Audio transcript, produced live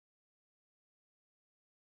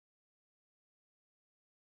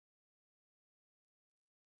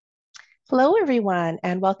Hello, everyone,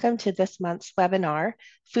 and welcome to this month's webinar,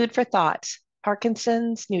 Food for Thought,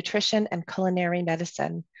 Parkinson's, Nutrition, and Culinary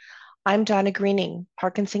Medicine. I'm Donna Greening,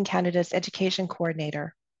 Parkinson Canada's Education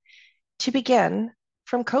Coordinator. To begin,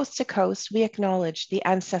 from coast to coast, we acknowledge the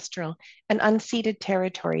ancestral and unceded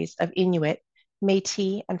territories of Inuit,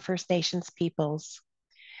 Métis, and First Nations peoples.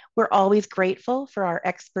 We're always grateful for our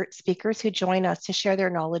expert speakers who join us to share their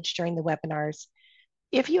knowledge during the webinars.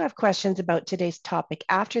 If you have questions about today's topic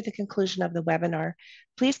after the conclusion of the webinar,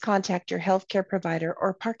 please contact your healthcare provider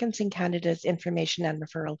or Parkinson Canada's information and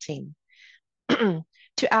referral team.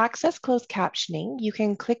 To access closed captioning, you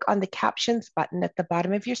can click on the captions button at the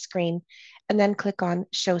bottom of your screen and then click on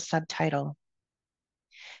show subtitle.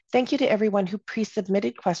 Thank you to everyone who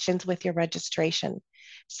pre-submitted questions with your registration.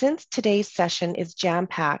 Since today's session is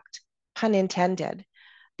jam-packed, pun intended,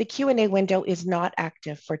 the Q&A window is not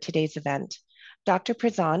active for today's event. Dr.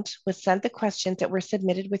 Presant was sent the questions that were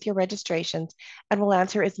submitted with your registrations and will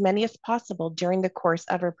answer as many as possible during the course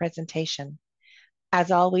of her presentation. As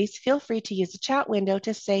always, feel free to use the chat window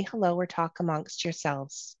to say hello or talk amongst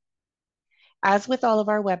yourselves. As with all of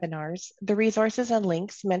our webinars, the resources and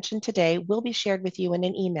links mentioned today will be shared with you in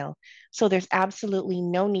an email, so there's absolutely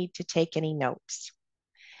no need to take any notes.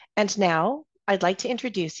 And now, I'd like to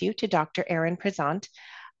introduce you to Dr. Erin Presant,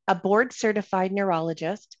 a board-certified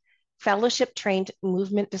neurologist, fellowship-trained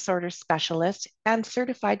movement disorder specialist, and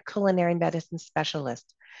certified culinary medicine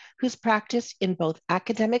specialist, who's practiced in both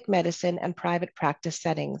academic medicine and private practice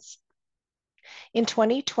settings. In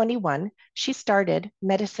 2021, she started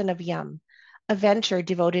Medicine of Yum, a venture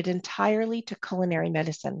devoted entirely to culinary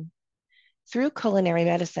medicine. Through culinary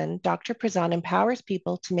medicine, Dr. Presant empowers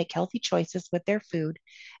people to make healthy choices with their food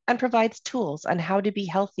and provides tools on how to be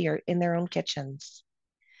healthier in their own kitchens.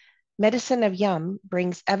 Medicine of Yum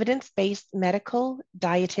brings evidence-based medical,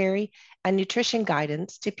 dietary, and nutrition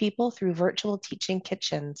guidance to people through virtual teaching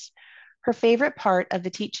kitchens. Her favorite part of the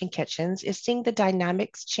teaching kitchens is seeing the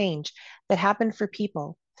dynamics change that happen for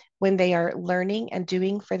people when they are learning and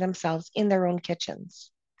doing for themselves in their own kitchens.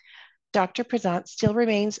 Dr. Presant still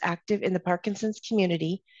remains active in the Parkinson's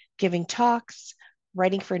community, giving talks,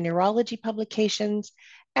 writing for neurology publications,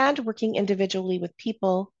 and working individually with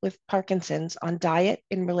people with Parkinson's on diet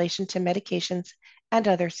in relation to medications and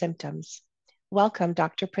other symptoms. Welcome,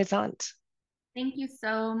 Dr. Presant. Thank you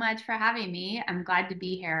so much for having me. I'm glad to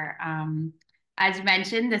be here. As you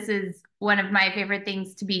mentioned, this is one of my favorite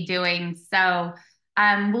things to be doing. So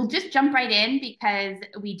we'll just jump right in because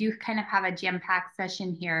we do kind of have a jam-packed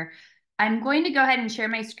session here. I'm going to go ahead and share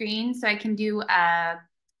my screen so I can do a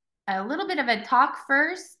little bit of a talk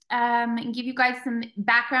first and give you guys some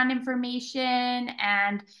background information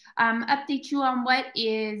and update you on what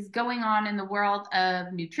is going on in the world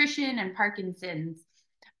of nutrition and Parkinson's.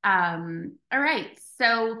 All right,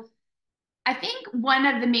 so I think one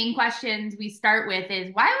of the main questions we start with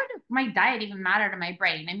is why would my diet even matter to my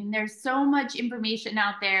brain? I mean, there's so much information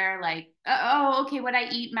out there like, oh, okay, what I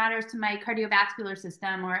eat matters to my cardiovascular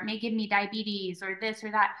system, or it may give me diabetes or this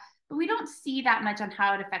or that, but we don't see that much on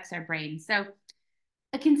how it affects our brain. So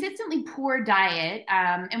a consistently poor diet,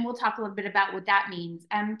 and we'll talk a little bit about what that means,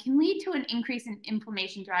 can lead to an increase in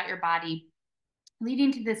inflammation throughout your body,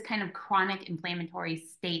 leading to this kind of chronic inflammatory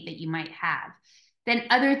state that you might have. Then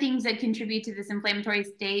other things that contribute to this inflammatory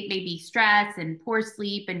state may be stress and poor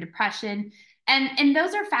sleep and depression. And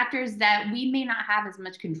those are factors that we may not have as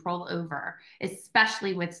much control over,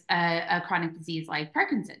 especially with a chronic disease like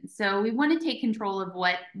Parkinson's. So we want to take control of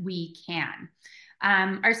what we can.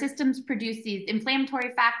 Our systems produce these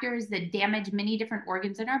inflammatory factors that damage many different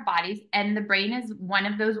organs in our bodies, and the brain is one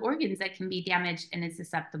of those organs that can be damaged and is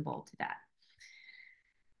susceptible to that.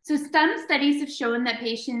 So some studies have shown that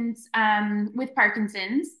patients with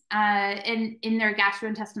Parkinson's and in their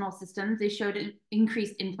gastrointestinal systems, they showed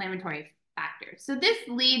increased inflammatory factors. So this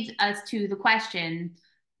leads us to the questions,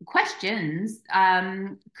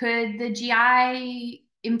 could the GI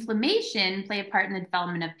inflammation play a part in the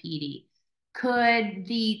development of PD? Could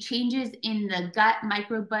the changes in the gut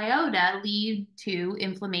microbiota lead to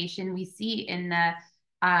inflammation we see in the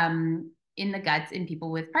guts in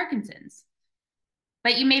people with Parkinson's?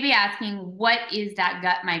 But you may be asking, what is that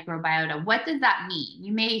gut microbiota? What does that mean?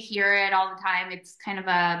 You may hear it all the time. It's kind of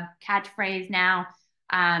a catchphrase now.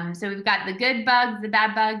 So we've got the good bugs, the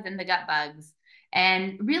bad bugs, and the gut bugs.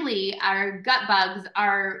 And really, our gut bugs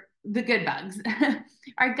are the good bugs.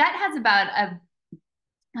 Our gut has about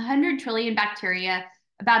 100 trillion bacteria.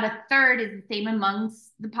 About a third is the same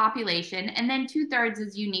amongst the population, and then 2/3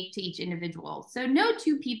 is unique to each individual. So no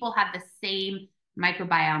two people have the same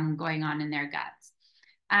microbiome going on in their guts.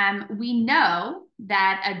 We know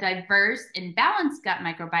that a diverse and balanced gut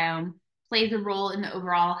microbiome plays a role in the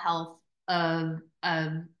overall health of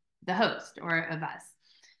the host or of us.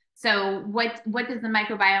 So what does the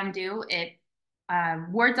microbiome do? It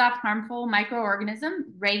wards off harmful microorganisms,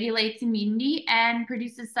 regulates immunity, and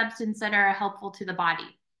produces substances that are helpful to the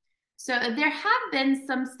body. So there have been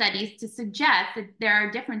some studies to suggest that there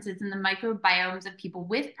are differences in the microbiomes of people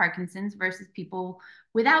with Parkinson's versus people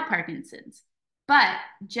without Parkinson's. But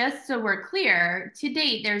just so we're clear, to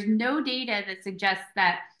date, there's no data that suggests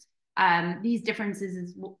that these differences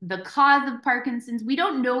is the cause of Parkinson's. We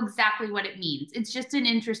don't know exactly what it means. It's just an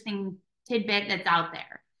interesting tidbit that's out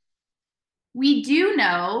there. We do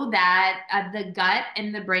know that the gut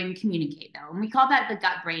and the brain communicate, though, and we call that the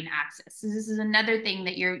gut-brain axis. So this is another thing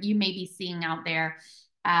that you may be seeing out there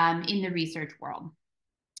in the research world.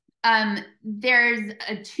 There's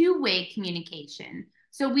a two-way communication.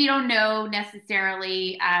 So we don't know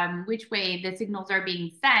necessarily which way the signals are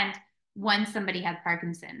being sent once somebody has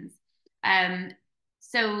Parkinson's.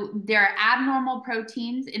 So there are abnormal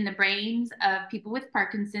proteins in the brains of people with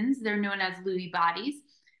Parkinson's. They're known as Lewy bodies,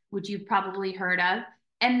 which you've probably heard of.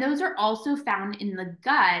 And those are also found in the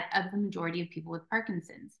gut of the majority of people with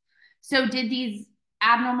Parkinson's. So did these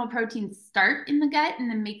abnormal proteins start in the gut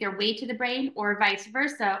and then make their way to the brain, or vice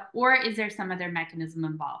versa? Or is there some other mechanism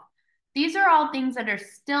involved? These are all things that are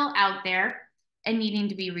still out there and needing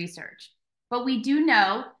to be researched. But we do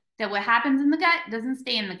know that what happens in the gut doesn't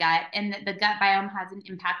stay in the gut, and that the gut biome has an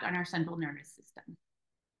impact on our central nervous system.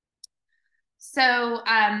 So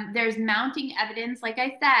there's mounting evidence, like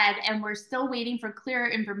I said, and we're still waiting for clearer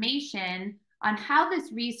information on how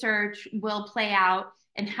this research will play out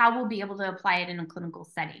and how we'll be able to apply it in a clinical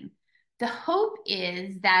setting. The hope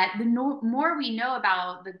is that the more we know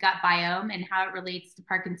about the gut biome and how it relates to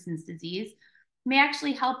Parkinson's disease may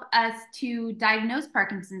actually help us to diagnose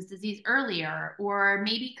Parkinson's disease earlier, or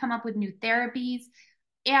maybe come up with new therapies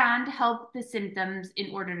and help the symptoms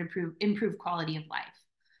in order to improve quality of life.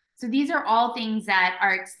 So these are all things that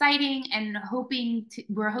are exciting and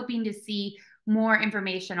we're hoping to see more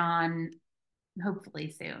information on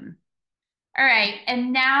hopefully soon. All right,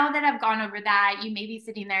 and now that I've gone over that, you may be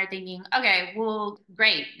sitting there thinking, okay, well,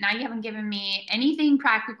 great. Now you haven't given me anything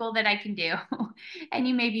practical that I can do. And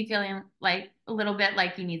you may be feeling like a little bit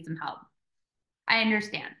like you need some help. I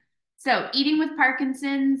understand. So eating with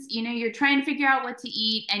Parkinson's, you're trying to figure out what to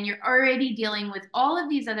eat, and you're already dealing with all of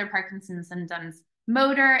these other Parkinson's symptoms,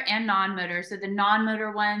 motor and non-motor. So the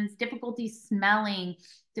non-motor ones, difficulty smelling,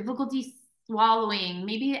 difficulty swallowing,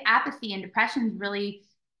 maybe apathy and depression is really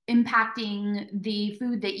impacting the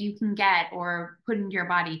food that you can get or put into your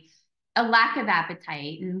body, a lack of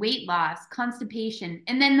appetite and weight loss, constipation,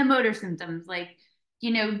 and then the motor symptoms like,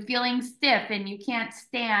 feeling stiff and you can't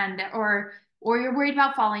stand, or you're worried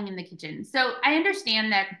about falling in the kitchen. So I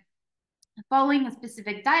understand that following a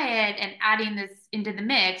specific diet and adding this into the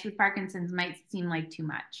mix with Parkinson's might seem like too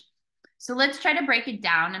much. So let's try to break it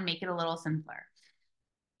down and make it a little simpler.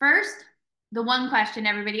 First, the one question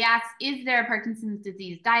everybody asks, is there a Parkinson's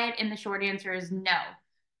disease diet? And the short answer is no.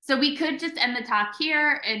 So we could just end the talk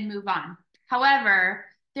here and move on. However,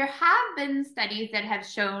 there have been studies that have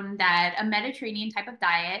shown that a Mediterranean type of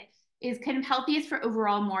diet is kind of healthiest for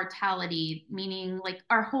overall mortality, meaning like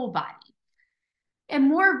our whole body. And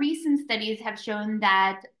more recent studies have shown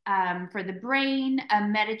that for the brain, a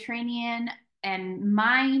Mediterranean and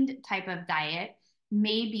mind type of diet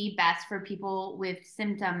may be best for people with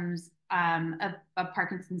symptoms of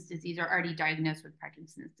Parkinson's disease or already diagnosed with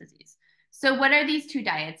Parkinson's disease. So what are these two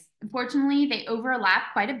diets? Unfortunately, they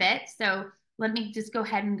overlap quite a bit. So let me just go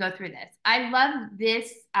ahead and go through this. I love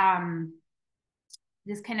this,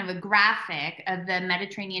 this kind of a graphic of the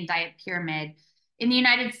Mediterranean diet pyramid. In the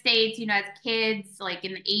United States, as kids, like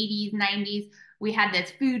in the 80s, 90s, we had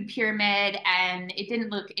this food pyramid, and it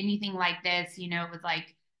didn't look anything like this. It was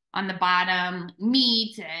like on the bottom,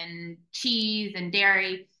 meat and cheese and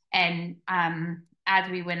dairy. And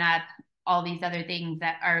as we went up, all these other things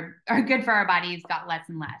that are good for our bodies got less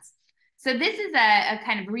and less. So this is a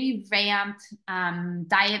kind of revamped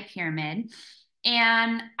diet pyramid.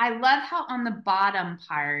 And I love how on the bottom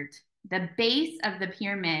part, the base of the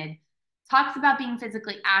pyramid talks about being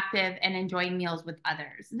physically active and enjoying meals with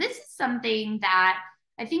others. This is something that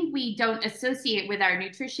I think we don't associate with our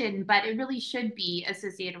nutrition, but it really should be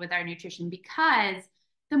associated with our nutrition, because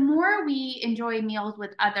the more we enjoy meals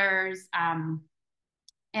with others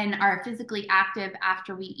and are physically active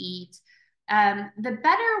after we eat, the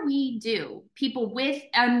better we do, people with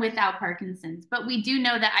and without Parkinson's. But we do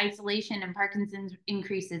know that isolation and Parkinson's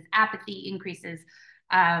increases apathy, increases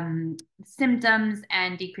symptoms,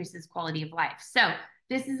 and decreases quality of life. So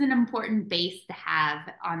this is an important base to have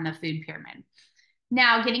on the food pyramid.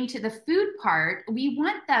 Now, getting to the food part, we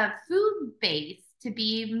want the food base to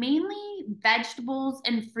be mainly vegetables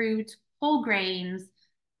and fruit, whole grains,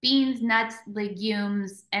 beans, nuts,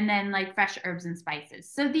 legumes, and then like fresh herbs and spices.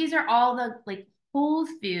 So these are all the like whole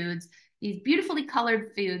foods, these beautifully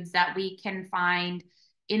colored foods that we can find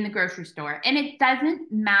in the grocery store. And it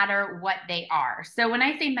doesn't matter what they are. So when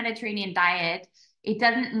I say Mediterranean diet, it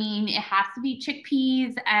doesn't mean it has to be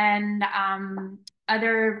chickpeas and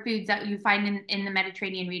other foods that you find in the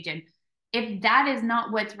Mediterranean region. If that is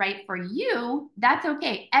not what's right for you, that's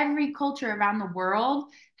okay. Every culture around the world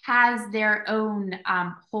has their own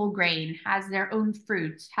whole grain, has their own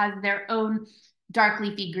fruits, has their own dark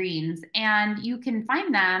leafy greens, and you can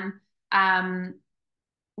find them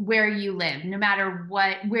where you live, no matter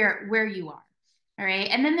where you are. All right.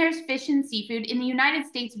 And then there's fish and seafood. In the United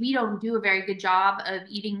States, we don't do a very good job of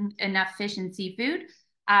eating enough fish and seafood.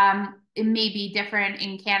 It may be different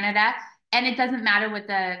in Canada. And it doesn't matter what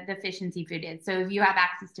the fish and seafood is. So if you have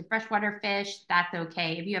access to freshwater fish, that's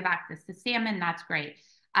okay. If you have access to salmon, that's great.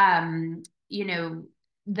 You know,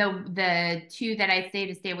 the two that I say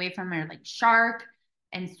to stay away from are like shark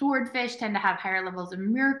and swordfish tend to have higher levels of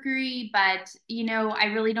mercury, but you know, I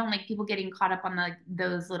really don't like people getting caught up on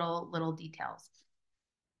those little details.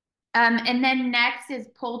 And then next is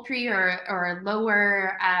poultry or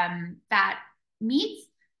lower fat meats,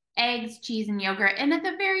 eggs, cheese, and yogurt. And at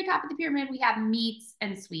the very top of the pyramid, we have meats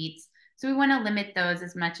and sweets. So we want to limit those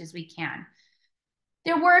as much as we can.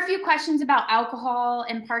 There were a few questions about alcohol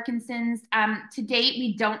and Parkinson's. To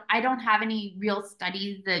date, I don't have any real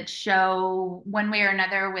studies that show one way or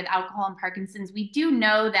another with alcohol and Parkinson's. We do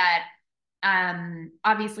know that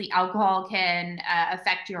obviously alcohol can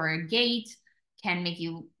affect your gait, can make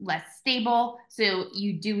you less stable. So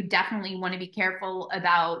you do definitely want to be careful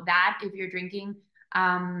about that if you're drinking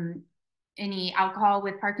any alcohol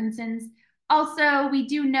with Parkinson's. Also, we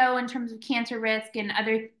do know in terms of cancer risk and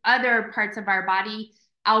other parts of our body,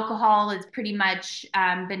 alcohol has pretty much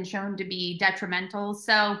been shown to be detrimental.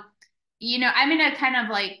 So, you know, I'm going to kind of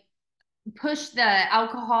like push the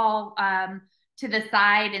alcohol to the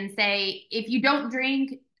side and say, if you don't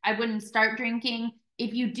drink, I wouldn't start drinking.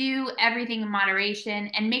 If you do, everything in moderation,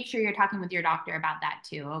 and make sure you're talking with your doctor about that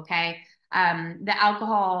too. Okay. The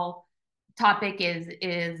alcohol topic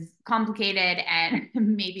is complicated and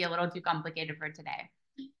maybe a little too complicated for today.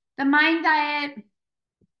 The mind diet,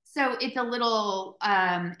 so it's a little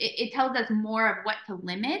it tells us more of what to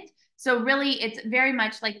limit. So really it's very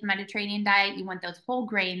much like the Mediterranean diet. You want those whole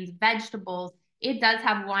grains, vegetables. It does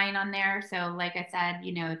have wine on there, so like I said,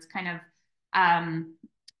 you know, it's kind of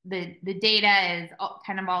the data is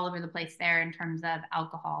kind of all over the place there in terms of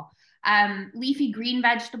alcohol. Leafy green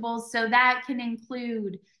vegetables, so that can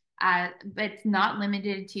include but it's not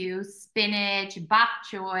limited to spinach, bok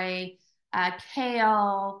choy,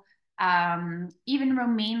 kale, even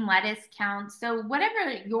romaine lettuce counts. So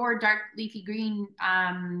whatever your dark leafy green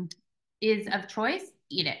is of choice,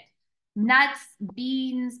 eat it. Nuts,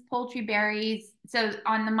 beans, poultry, berries. So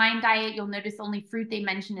on the Mind diet, you'll notice the only fruit they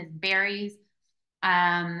mention is berries.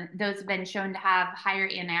 Those have been shown to have higher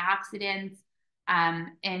antioxidants.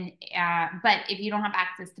 But if you don't have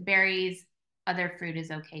access to berries, other fruit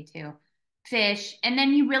is okay too. Fish, and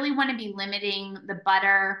then you really want to be limiting the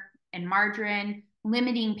butter and margarine,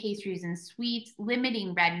 limiting pastries and sweets,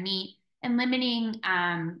 limiting red meat, and limiting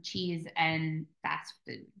cheese and fast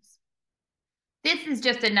foods. This is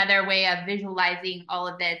just another way of visualizing all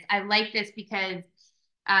of this. I like this because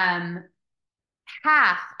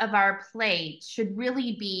half of our plate should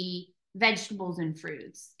really be vegetables and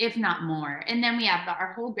fruits, if not more. And then we have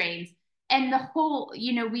our whole grains and the whole,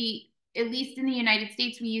 you know, at least in the United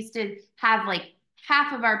States, we used to have like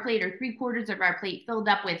half of our plate or 3/4 of our plate filled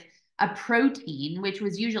up with a protein, which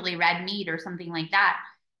was usually red meat or something like that.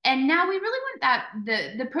 And now we really want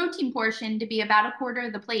that the protein portion to be about 1/4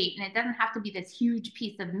 of the plate, and it doesn't have to be this huge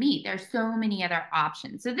piece of meat. There's so many other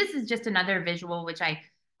options. So this is just another visual which I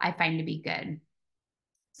find to be good.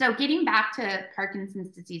 So getting back to Parkinson's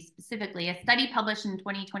disease specifically, a study published in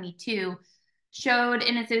 2022 showed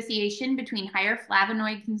an association between higher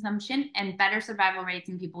flavonoid consumption and better survival rates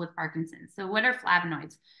in people with Parkinson's. So what are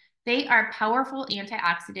flavonoids? They are powerful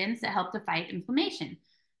antioxidants that help to fight inflammation.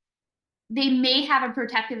 They may have a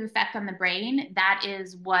protective effect on the brain. That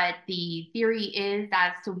is what the theory is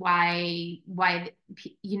as to why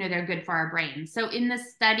you know they're good for our brain. So in the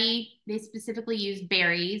study, they specifically used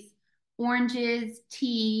berries, oranges,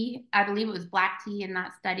 tea, I believe it was black tea in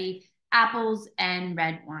that study, apples, and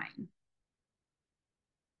red wine.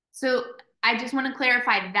 So I just want to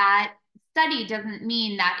clarify that study doesn't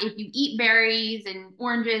mean that if you eat berries and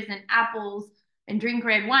oranges and apples and drink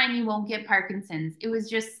red wine, you won't get Parkinson's. It was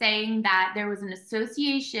just saying that there was an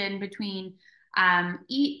association between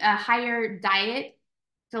eat a higher diet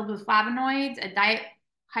filled with flavonoids, a diet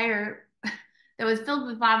higher that was filled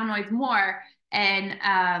with flavonoids more,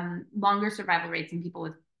 and longer survival rates in people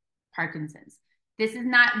with Parkinson's. This is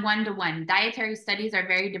not one-to-one. Dietary studies are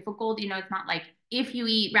very difficult. You know, it's not like if you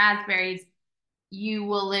eat raspberries, you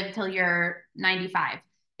will live till you're 95.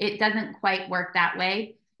 It doesn't quite work that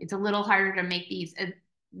way. It's a little harder to make these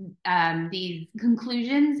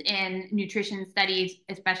conclusions in nutrition studies,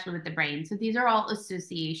 especially with the brain. So these are all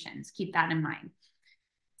associations. Keep that in mind.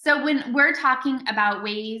 So when we're talking about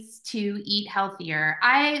ways to eat healthier,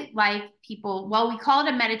 I like people, well, we call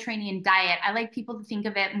it a Mediterranean diet. I like people to think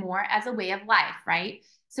of it more as a way of life, right?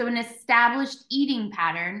 So an established eating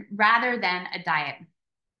pattern rather than a diet.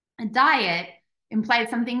 A diet implies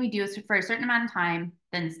something we do for a certain amount of time,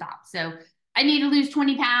 then stop. So I need to lose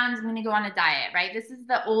 20 pounds. I'm going to go on a diet, right? This is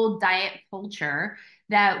the old diet culture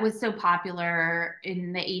that was so popular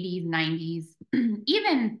in the 80s, 90s,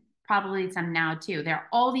 even probably some now too. There are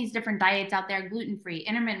all these different diets out there, gluten-free,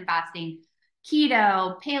 intermittent fasting,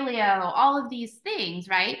 keto, paleo, all of these things,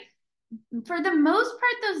 right? For the most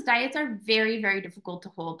part, those diets are very, very difficult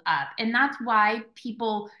to hold up. And that's why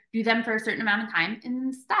people do them for a certain amount of time and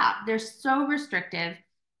then stop. They're so restrictive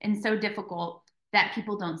and so difficult that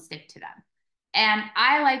people don't stick to them. And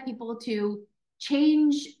I like people to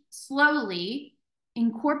change slowly,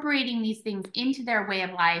 incorporating these things into their way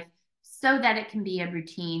of life so that it can be a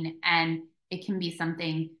routine and it can be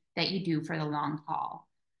something that you do for the long haul.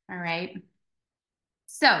 All right.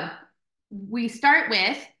 So we start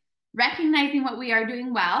with recognizing what we are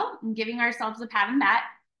doing well and giving ourselves a pat on the back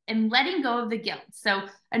and letting go of the guilt. So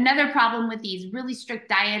another problem with these really strict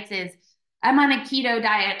diets is I'm on a keto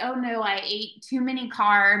diet. Oh no, I ate too many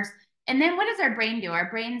carbs. And then what does our brain do? Our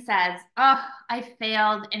brain says, oh, I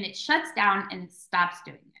failed, and it shuts down and it stops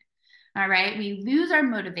doing it. All right. We lose our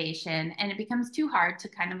motivation and it becomes too hard to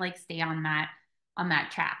kind of like stay on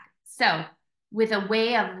that track. So with a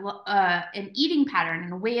way of an eating pattern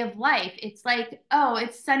and a way of life, it's like, oh,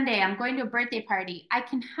 it's Sunday. I'm going to a birthday party. I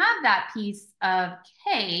can have that piece of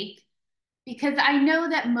cake because I know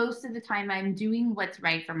that most of the time I'm doing what's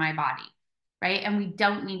right for my body, right? And we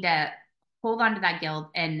don't need to hold on to that guilt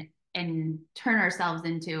and turn ourselves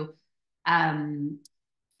into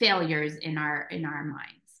failures in our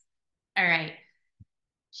minds. All right.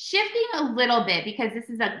 Shifting a little bit, because this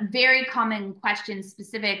is a very common question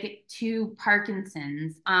specific to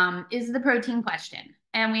Parkinson's, is the protein question.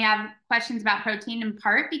 And we have questions about protein in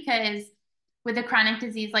part because with a chronic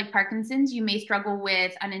disease like Parkinson's, you may struggle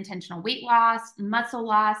with unintentional weight loss, muscle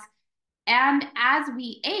loss. And as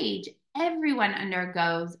we age, everyone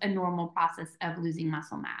undergoes a normal process of losing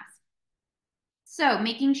muscle mass. So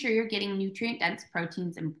making sure you're getting nutrient-dense protein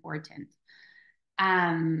is important.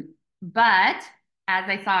 But as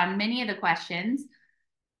I saw in many of the questions,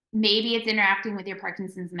 maybe it's interacting with your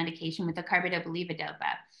Parkinson's medication with the carbidopa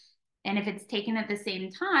levodopa. And if it's taken at the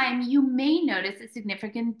same time, you may notice a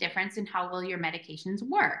significant difference in how well your medications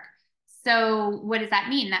work. So what does that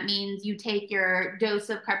mean? That means you take your dose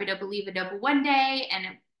of carbidopa levodopa one day and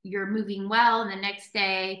you're moving well, and the next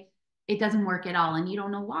day it doesn't work at all and you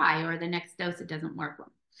don't know why, or the next dose it doesn't work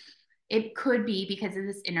well. It could be because of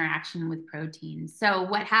this interaction with protein. So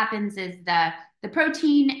what happens is the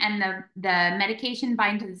protein and the medication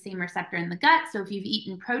bind to the same receptor in the gut. So if you've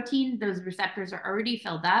eaten protein, those receptors are already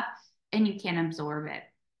filled up and you can't absorb it.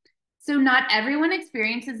 So not everyone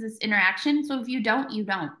experiences this interaction. So if you don't, you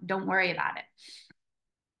don't. Don't worry about it.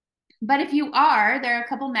 But if you are, there are a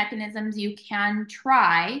couple mechanisms you can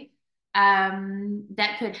try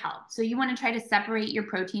that could help. So you want to try to separate your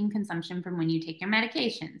protein consumption from when you take your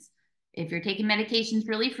medications. If you're taking medications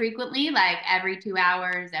really frequently, like every 2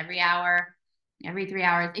 hours, every hour, every 3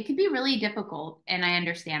 hours, it could be really difficult. And I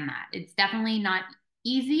understand that. It's definitely not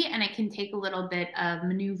easy and it can take a little bit of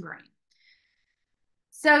maneuvering.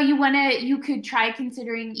 So you could try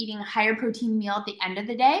considering eating a higher protein meal at the end of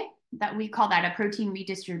the day. That we call that a protein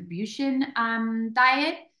redistribution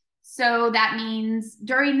diet. So that means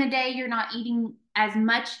during the day, you're not eating as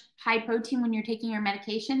much high protein when you're taking your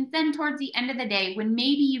medications. Then towards the end of the day, when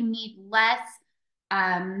maybe you need less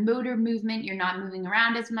motor movement, you're not moving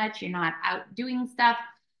around as much, you're not out doing stuff,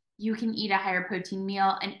 you can eat a higher protein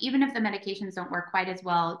meal. And even if the medications don't work quite as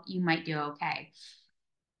well, you might do okay.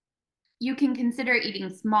 You can consider eating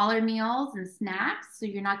smaller meals and snacks so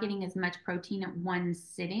you're not getting as much protein at one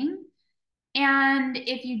sitting. And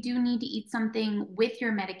if you do need to eat something with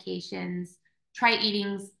your medications, try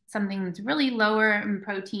eating something that's really lower in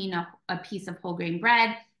protein, a piece of whole grain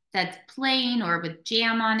bread that's plain or with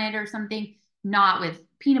jam on it or something. not with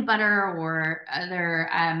peanut butter or other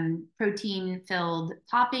protein-filled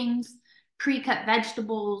toppings. Pre-cut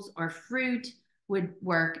vegetables or fruit would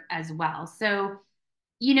work as well. So,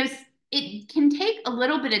 you know, it can take a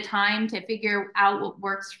little bit of time to figure out what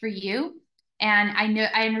works for you. And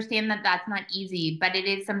I understand that that's not easy, but it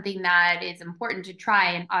is something that is important to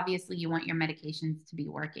try. And obviously, you want your medications to be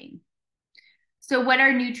working. So what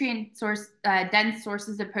are nutrient source dense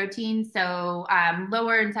sources of protein? So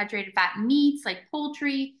lower in saturated fat meats like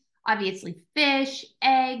poultry, obviously fish,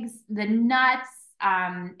 eggs, the nuts,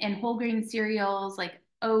 and whole grain cereals like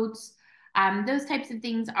oats. Those types of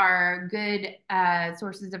things are good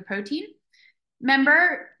sources of protein.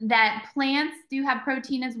 Remember that plants do have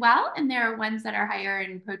protein as well, and there are ones that are higher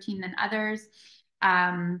in protein than others.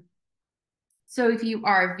 So if you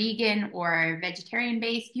are vegan or vegetarian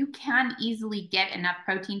based, you can easily get enough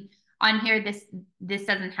protein. On here, this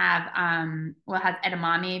doesn't have well, it has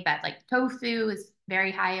edamame, but like tofu is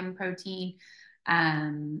very high in protein.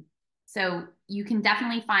 So you can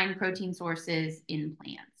definitely find protein sources in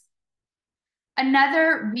plants.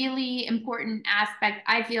 Another really important aspect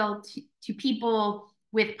I feel to people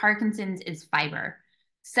with Parkinson's is fiber.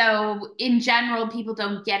 So in general, people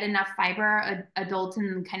don't get enough fiber. Adults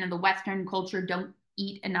in kind of the Western culture don't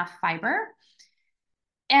eat enough fiber.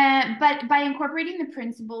 But by incorporating the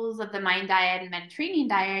principles of the Mind diet and Mediterranean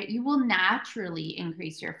diet, you will naturally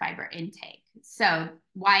increase your fiber intake. So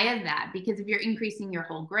why is that? Because if you're increasing your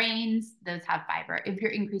whole grains, those have fiber. If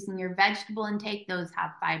you're increasing your vegetable intake, those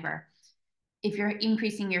have fiber. If you're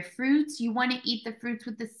increasing your fruits, you want to eat the fruits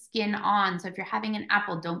with the skin on. So if you're having an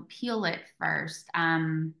apple, don't peel it first.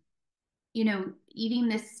 You know, eating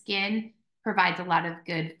the skin provides a lot of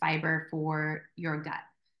good fiber for your gut.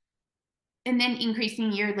 And then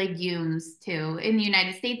increasing your legumes too. In the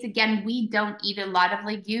United States, again, we don't eat a lot of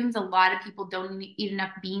legumes. A lot of people don't eat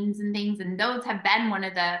enough beans and things. And those have been one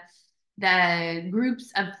of the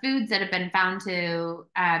groups of foods that have been found to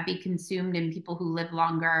be consumed in people who live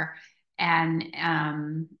longer, and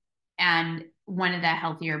one of the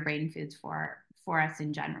healthier brain foods for us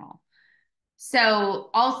in general. So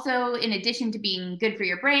also, in addition to being good for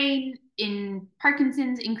your brain, in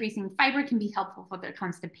Parkinson's, increasing fiber can be helpful for the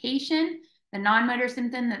constipation, the non-motor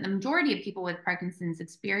symptom that the majority of people with Parkinson's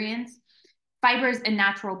experience. Fiber is a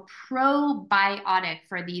natural probiotic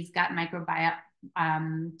for these gut microbiota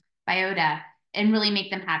and really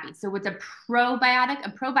make them happy. So what's a probiotic?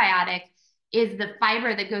 A probiotic is the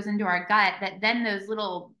fiber that goes into our gut that then those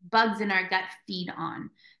little bugs in our gut feed on.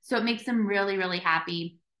 So it makes them really, really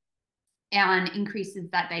happy and increases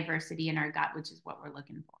that diversity in our gut, which is what we're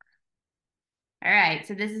looking for. All right,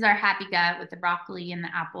 so this is our happy gut with the broccoli and the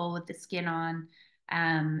apple with the skin on.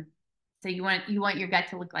 So you want your gut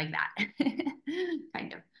to look like that,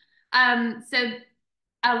 kind of. So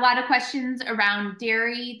a lot of questions around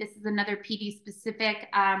dairy. This is another PD specific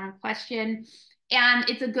question, and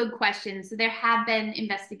it's a good question. So there have been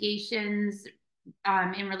investigations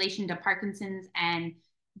in relation to Parkinson's and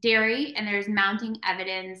dairy, and there's mounting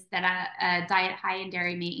evidence that a diet high in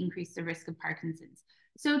dairy may increase the risk of Parkinson's.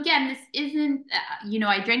 So again, this isn't,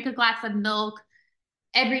 I drank a glass of milk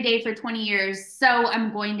every day for 20 years, so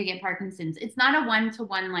I'm going to get Parkinson's. It's not a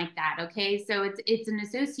one-to-one like that, okay? So it's an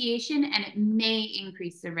association, and it may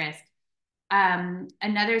increase the risk.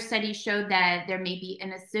 Another study showed that there may be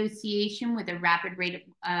an association with a rapid rate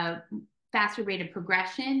of faster rate of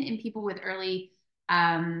progression in people with early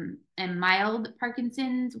and mild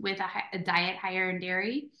Parkinson's with a diet higher in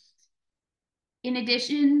dairy. In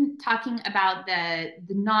addition, talking about the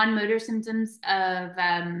non-motor symptoms of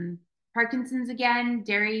Parkinson's again,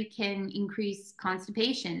 dairy can increase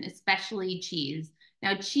constipation, especially cheese.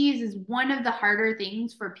 Now, cheese is one of the harder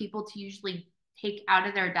things for people to usually take out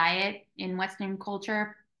of their diet in Western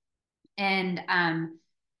culture. And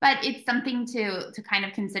but it's something to kind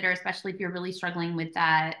of consider, especially if you're really struggling with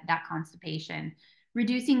that constipation.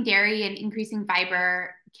 Reducing dairy and increasing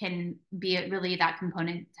fiber can be really that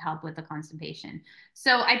component to help with the constipation.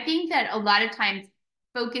 So I think that a lot of times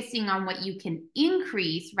focusing on what you can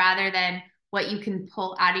increase rather than what you can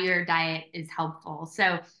pull out of your diet is helpful.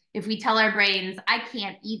 So if we tell our brains, I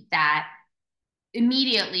can't eat that,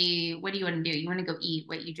 immediately, what do you want to do? You want to go eat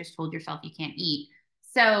what you just told yourself you can't eat.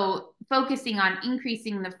 So focusing on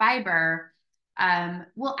increasing the fiber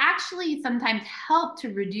will actually sometimes help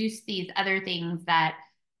to reduce these other things that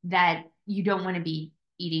you don't want to be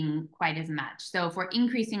eating quite as much. So if we're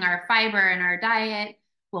increasing our fiber in our diet,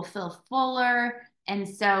 we'll feel fuller. And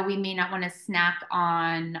so we may not want to snack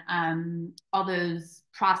on all those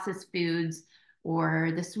processed foods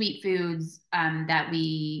or the sweet foods that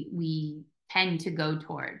we tend to go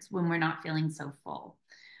towards when we're not feeling so full.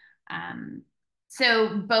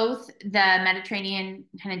 So both the Mediterranean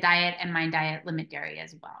kind of diet and my diet limit dairy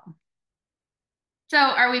as well. So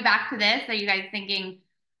are we back to this? Are you guys thinking,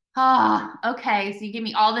 oh, okay, so you give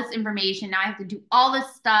me all this information. Now I have to do all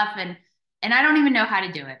this stuff and I don't even know how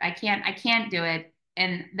to do it. I can't do it.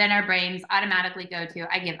 And then our brains automatically go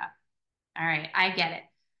to, I give up. All right, I get it.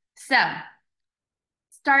 So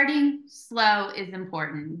starting slow is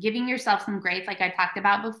important. Giving yourself some grace, like I talked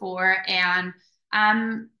about before, and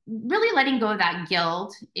really letting go of that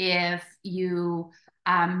guilt if you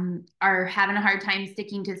are having a hard time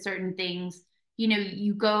sticking to certain things.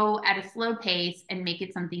 You go at a slow pace and make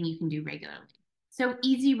it something you can do regularly. So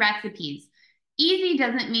easy recipes. Easy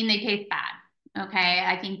doesn't mean they taste bad. Okay.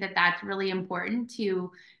 I think that that's really important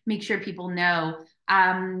to make sure people know.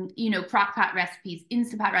 Crock pot recipes,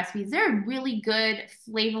 Instant Pot recipes. There are really good,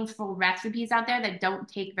 flavorful recipes out there that don't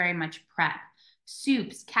take very much prep.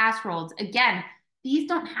 Soups, casseroles. Again, these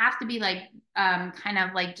don't have to be like kind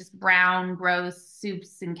of like just brown, gross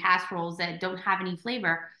soups and casseroles that don't have any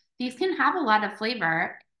flavor. These can have a lot of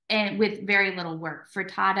flavor and with very little work.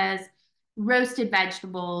 Frittatas, roasted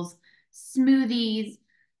vegetables, smoothies,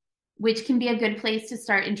 which can be a good place to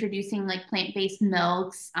start introducing like plant-based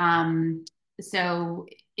milks. So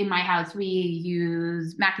in my house, we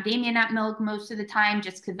use macadamia nut milk most of the time,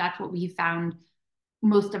 just because that's what we found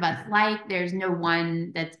most of us like. There's no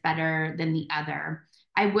one that's better than the other.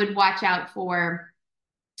 I would watch out for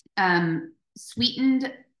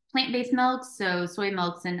sweetened plant-based milks, so soy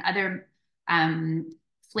milks and other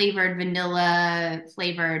flavored vanilla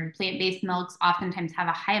flavored plant-based milks oftentimes have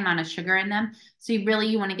a high amount of sugar in them. So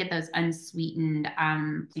you want to get those unsweetened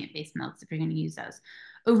plant-based milks if you're going to use those.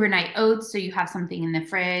 Overnight oats, so you have something in the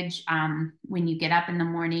fridge when you get up in the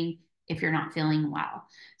morning if you're not feeling well.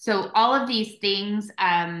 So all of these things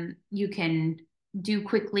you can do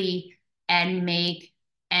quickly and make,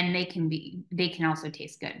 and they can also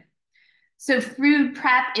taste good. So food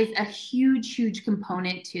prep is a huge, huge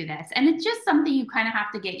component to this. And it's just something you kind of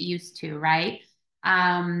have to get used to, right?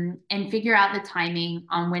 And figure out the timing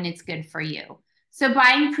on when it's good for you. So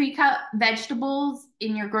buying pre-cut vegetables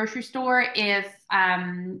in your grocery store, if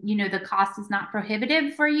the cost is not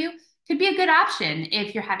prohibitive for you, could be a good option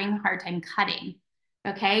if you're having a hard time cutting.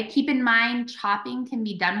 Okay, keep in mind chopping can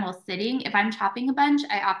be done while sitting. If I'm chopping a bunch,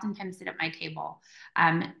 I oftentimes sit at my table.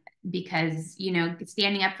 Because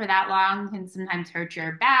standing up for that long can sometimes hurt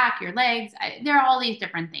your back, your legs. There are all these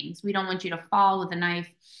different things. We don't want you to fall with a knife.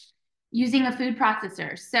 Using a food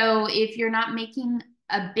processor. So if you're not making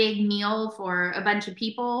a big meal for a bunch of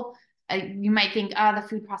people, you might think, oh, the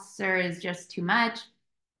food processor is just too much.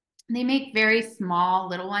 They make very small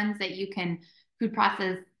little ones that you can food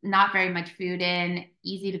process not very much food in,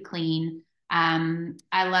 easy to clean.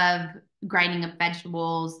 I love grinding up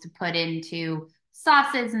vegetables to put into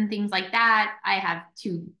sauces and things like that. I have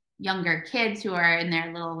two younger kids who are in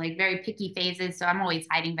their little like very picky phases, so I'm always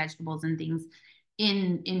hiding vegetables and things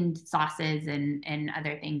in sauces and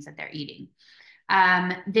other things that they're eating.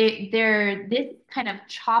 They're this kind of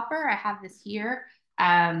chopper. I have this here.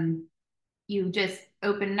 You just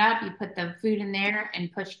open it up, you put the food in there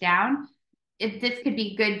and push down. This could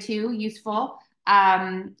be good too, useful.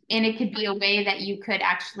 And it could be a way that you could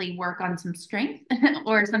actually work on some strength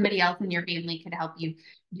or somebody else in your family could help you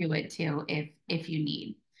do it too if you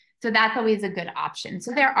need. So that's always a good option.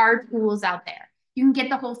 So there are tools out there. You can get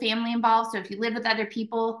the whole family involved. So if you live with other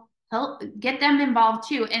people, help get them involved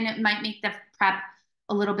too. And it might make the prep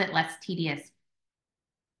a little bit less tedious.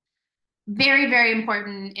 Very, very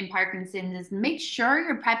important in Parkinson's is make sure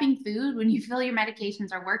you're prepping food when you feel your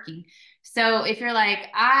medications are working. So if you're like,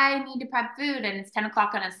 I need to prep food and it's 10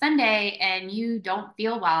 o'clock on a Sunday and you don't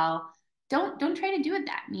feel well, don't try to do it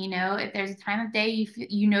then. If there's a time of day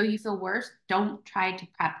you feel worse, don't try to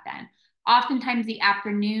prep then. Oftentimes the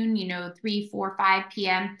afternoon, 3, 4, 5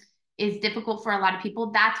 p.m. is difficult for a lot of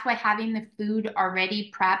people. That's why having the food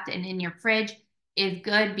already prepped and in your fridge is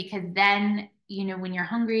good, because then when you're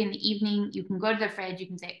hungry in the evening, you can go to the fridge, you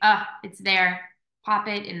can say, oh, it's there, pop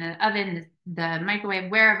it in the oven, the microwave,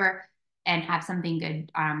 wherever, and have something good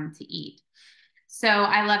to eat. So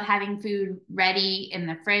I love having food ready in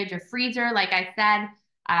the fridge or freezer, like I said.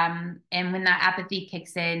 And when that apathy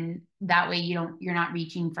kicks in, that way you're not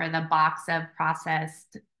reaching for the box of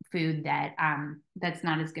processed food that's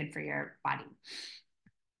not as good for your body.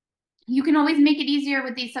 You can always make it easier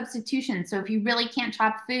with these substitutions. So if you really can't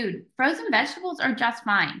chop food, frozen vegetables are just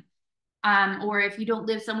fine. Or if you don't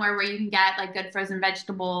live somewhere where you can get like good frozen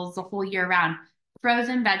vegetables the whole year round,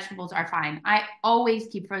 frozen vegetables are fine. I always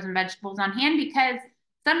keep frozen vegetables on hand because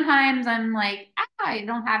sometimes I'm like, I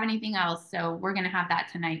don't have anything else, so we're going to have that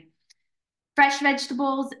tonight. Fresh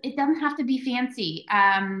vegetables, it doesn't have to be fancy.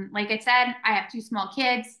 Like I said, I have two small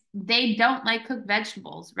kids. They don't like cooked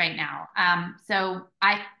vegetables right now. So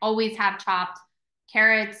I always have chopped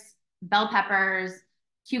carrots, bell peppers,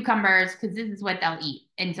 cucumbers, because this is what they'll eat.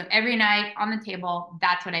 And so every night on the table,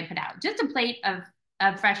 that's what I put out. Just a plate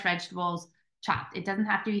of fresh vegetables chopped. It doesn't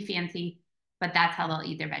have to be fancy, but that's how they'll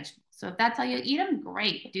eat their vegetables. So if that's how you eat them,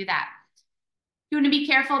 great, do that. You want to be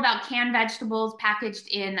careful about canned vegetables packaged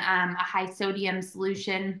in a high sodium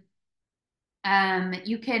solution.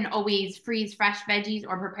 You can always freeze fresh veggies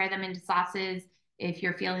or prepare them into sauces if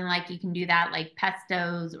you're feeling like you can do that, like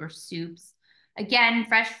pestos or soups. Again,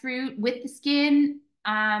 fresh fruit with the skin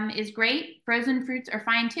is great. Frozen fruits are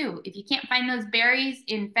fine too. If you can't find those berries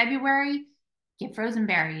in February, get frozen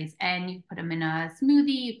berries and you put them in a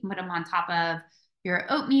smoothie. You can put them on top of your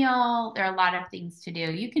oatmeal. There are a lot of things to do.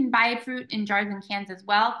 You can buy fruit in jars and cans as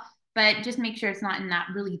well, but just make sure it's not in that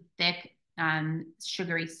really thick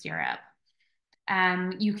sugary syrup.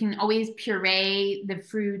 You can always puree the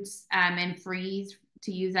fruits and freeze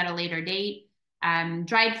to use at a later date.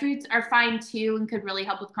 Dried fruits are fine too and could really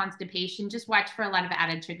help with constipation. Just watch for a lot of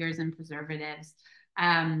added sugars and preservatives.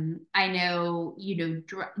 I know,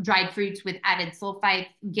 dried fruits with added sulfites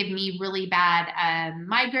give me really bad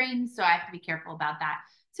migraines, so I have to be careful about that.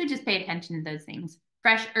 So just pay attention to those things.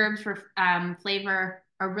 Fresh herbs for flavor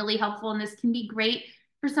are really helpful, and this can be great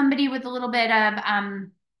for somebody with a little bit of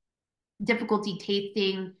difficulty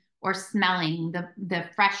tasting or smelling. The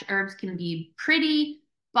fresh herbs can be pretty,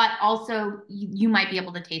 but also you might be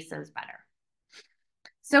able to taste those better.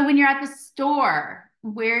 So when you're at the store,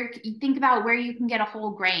 where you think about where you can get a whole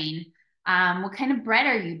grain, what kind of bread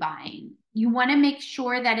are you buying? You want to make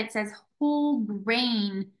sure that it says whole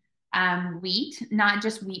grain wheat, not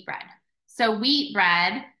just wheat bread. So wheat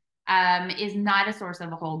bread is not a source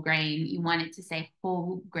of a whole grain. You want it to say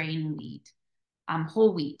whole grain wheat,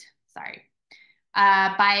 whole wheat, sorry.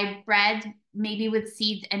 Buy bread maybe with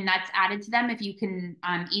seeds and nuts added to them if you can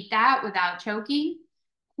eat that without choking.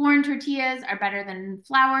 Corn tortillas are better than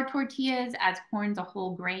flour tortillas as corn's a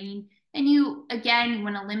whole grain. And you, again,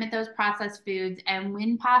 want to limit those processed foods and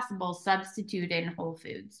when possible, substitute in whole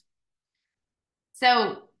foods.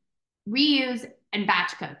 So reuse and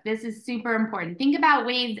batch cook. This is super important. Think about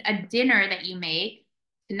ways a dinner that you make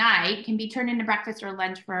tonight can be turned into breakfast or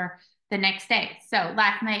lunch for the next day. So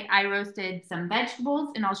last night I roasted some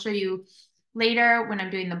vegetables and I'll show you later when I'm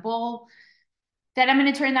doing the bowl that I'm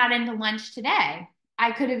going to turn that into lunch today.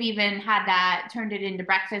 I could have even had that, turned it into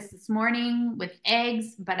breakfast this morning with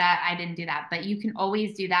eggs, but I didn't do that. But you can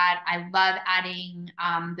always do that. I love adding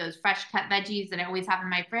those fresh cut veggies that I always have in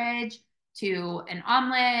my fridge to an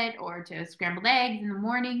omelet or to scrambled eggs in the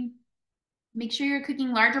morning. Make sure you're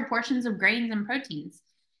cooking larger portions of grains and proteins.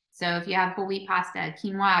 So if you have whole wheat pasta,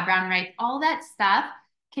 quinoa, brown rice, all that stuff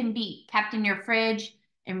can be kept in your fridge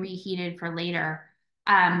and reheated for later.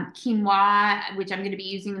 Quinoa, which I'm going to be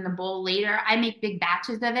using in the bowl later, I make big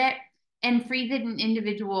batches of it and freeze it in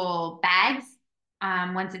individual bags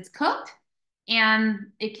once it's cooked. And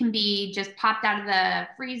it can be just popped out of the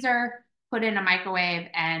freezer, put in a microwave,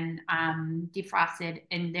 and defrosted.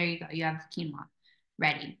 And there you go. You have quinoa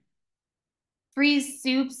ready. Freeze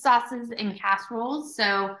soups, sauces, and casseroles.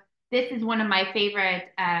 So this is one of my favorite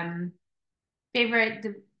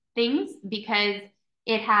things because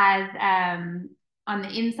it has on the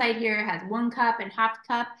inside here it has 1 cup and half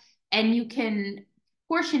cup, and you can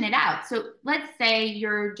portion it out. So let's say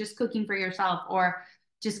you're just cooking for yourself or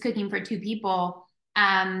just cooking for 2 people.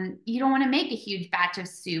 You don't want to make a huge batch of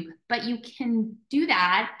soup, but you can do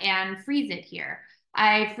that and freeze it here.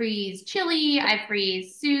 I freeze chili, I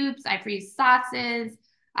freeze soups, I freeze sauces.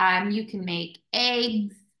 You can make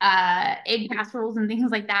egg casseroles and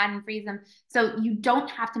things like that and freeze them. So you don't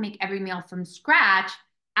have to make every meal from scratch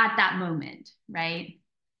at that moment, right?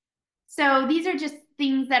 So these are just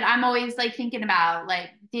things that I'm always like thinking about,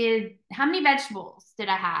 like how many vegetables did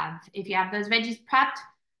I have? If you have those veggies prepped,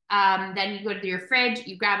 then you go to your fridge,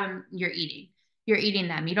 you grab them, you're eating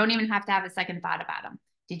them. You don't even have to have a second thought about them.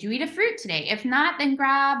 Did you eat a fruit today? If not, then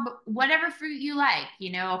grab whatever fruit you like,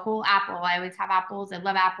 a whole apple. I always have apples. I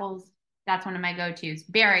love apples. That's one of my go-tos.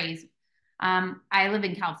 Berries. I live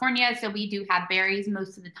in California, so we do have berries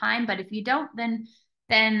most of the time. But if you don't, then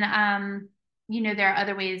there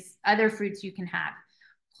are other fruits you can have.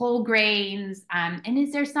 Whole grains. And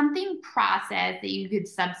is there something processed that you could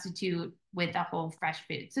substitute with a whole fresh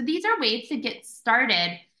food? So these are ways to get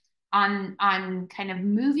started on kind of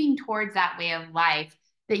moving towards that way of life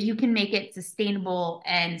that you can make it sustainable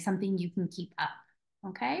and something you can keep up.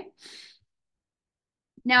 Okay.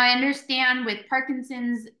 Now I understand with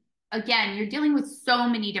Parkinson's, again, you're dealing with so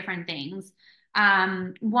many different things.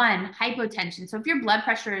 One, hypotension. So if your blood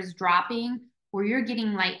pressure is dropping or you're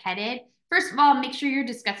getting lightheaded, first of all, make sure you're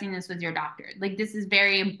discussing this with your doctor. Like this is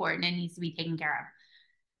very important and needs to be taken care of.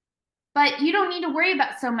 But you don't need to worry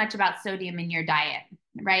about so much about sodium in your diet,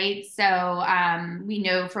 right? So we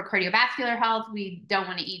know for cardiovascular health, we don't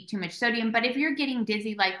want to eat too much sodium. But if you're getting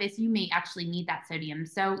dizzy like this, you may actually need that sodium.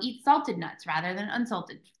 So eat salted nuts rather than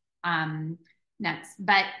unsalted nuts.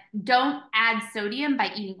 But don't add sodium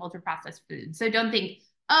by eating ultra processed food. So don't think,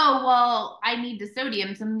 oh, well, I need the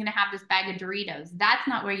sodium, so I'm going to have this bag of Doritos. That's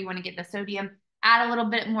not where you want to get the sodium. Add a little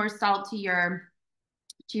bit more salt to your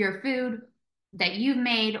food that you've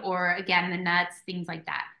made, or again, the nuts, things like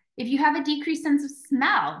that. If you have a decreased sense of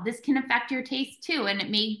smell, this can affect your taste too, and it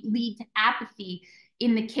may lead to apathy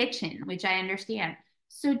in the kitchen, which I understand.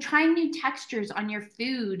 So trying new textures on your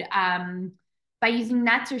food by using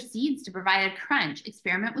nuts or seeds to provide a crunch.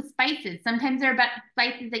 Experiment with spices. Sometimes there are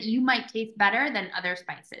spices that you might taste better than other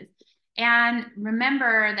spices. And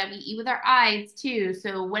remember that we eat with our eyes too.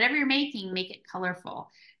 So whatever you're making, make it colorful.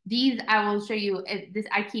 These I will show you. This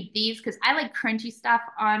I keep these because I like crunchy stuff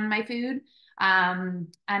on my food. I'm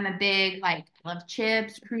a big I love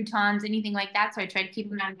chips, croutons, anything like that. So I try to keep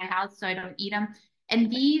them out of my house so I don't eat them.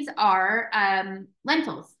 And these are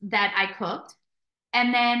lentils that I cooked,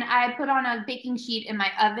 and then I put on a baking sheet in my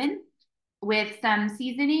oven with some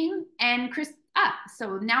seasoning and crisp up.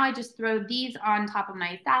 So now I just throw these on top of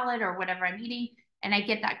my salad or whatever I'm eating, and I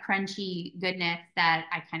get that crunchy goodness that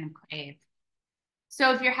I kind of crave.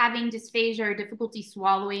 So if you're having dysphagia or difficulty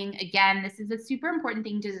swallowing, again, this is a super important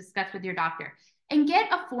thing to discuss with your doctor. And get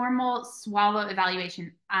a formal swallow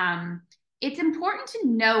evaluation. It's important to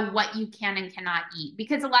know what you can and cannot eat,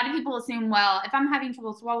 because a lot of people assume, well, if I'm having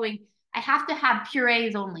trouble swallowing, I have to have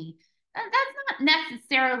purees only. That's not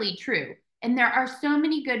necessarily true. And there are so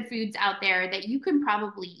many good foods out there that you can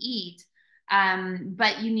probably eat,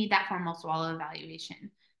 but you need that formal swallow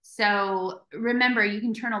evaluation. So remember, you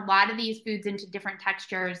can turn a lot of these foods into different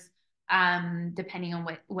textures depending on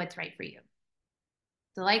what's right for you.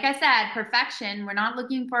 So like I said, perfection, we're not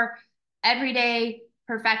looking for everyday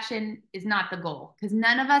perfection is not the goal, because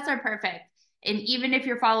none of us are perfect. And even if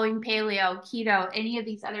you're following paleo, keto, any of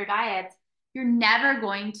these other diets, you're never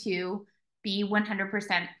going to be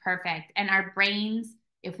 100% perfect. And our brains,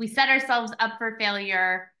 if we set ourselves up for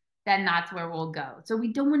failure, then that's where we'll go. So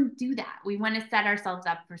we don't want to do that. We want to set ourselves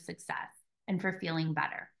up for success and for feeling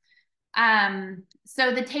better.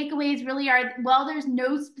 So the takeaways really are, well, there's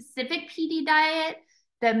no specific PD diet.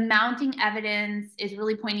 The mounting evidence is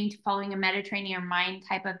really pointing to following a Mediterranean mind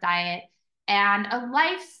type of diet and a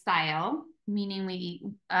lifestyle, meaning we,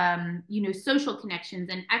 social connections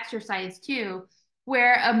and exercise too,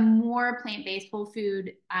 where a more plant-based whole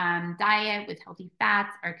food diet with healthy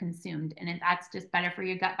fats are consumed. And that's just better for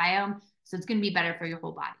your gut biome. So it's going to be better for your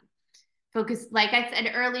whole body. Focus, like I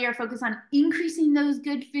said earlier, focus on increasing those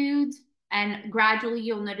good foods, and gradually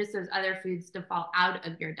you'll notice those other foods to fall out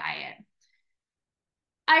of your diet.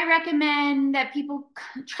 I recommend that people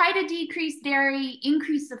try to decrease dairy,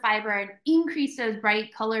 increase the fiber, and increase those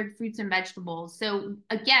bright colored fruits and vegetables. So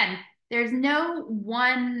again, there's no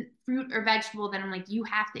one fruit or vegetable that I'm like, you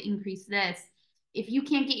have to increase this. If you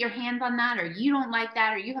can't get your hands on that, or you don't like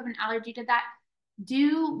that, or you have an allergy to that,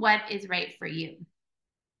 do what is right for you.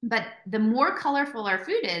 But the more colorful our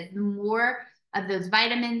food is, the more of those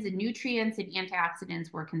vitamins and nutrients and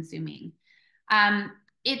antioxidants we're consuming.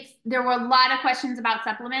 There were a lot of questions about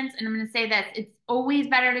supplements, and I'm going to say this: it's always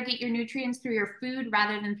better to get your nutrients through your food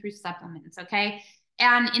rather than through supplements. Okay.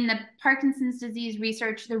 And in the Parkinson's disease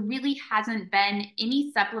research, there really hasn't been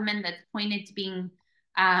any supplement that's pointed to being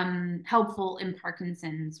helpful in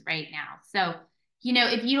Parkinson's right now. So,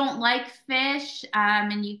 if you don't like fish,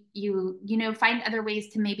 and you find other ways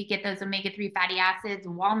to maybe get those omega-3 fatty acids.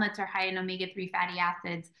 Walnuts are high in omega-3 fatty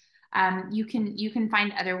acids. You can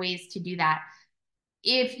find other ways to do that.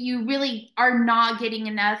 If you really are not getting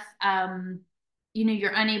enough,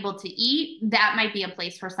 you're unable to eat, that might be a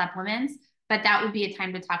place for supplements, but that would be a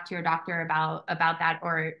time to talk to your doctor about that,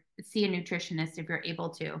 or see a nutritionist if you're able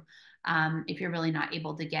to, if you're really not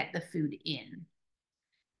able to get the food in.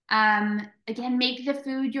 Again, make the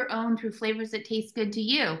food your own through flavors that taste good to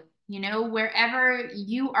you. Wherever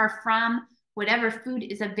you are from, whatever food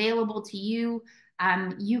is available to you,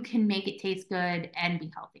 you can make it taste good and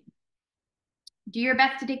be healthy. Do your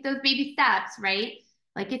best to take those baby steps, right?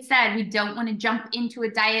 Like it said, we don't want to jump into a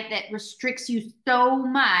diet that restricts you so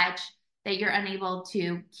much that you're unable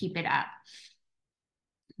to keep it up.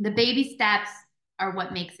 The baby steps are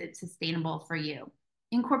what makes it sustainable for you.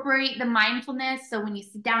 Incorporate the mindfulness. So when you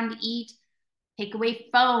sit down to eat, take away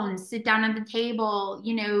phones, sit down at the table,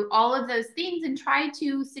 you know, all of those things, and try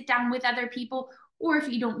to sit down with other people. Or if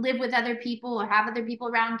you don't live with other people or have other people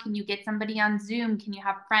around, can you get somebody on Zoom? Can you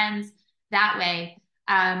have friends that way?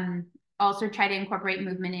 Also try to incorporate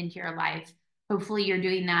movement into your life. Hopefully you're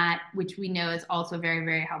doing that, which we know is also very,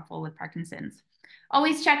 very helpful with Parkinson's.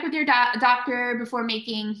 Always check with your doctor before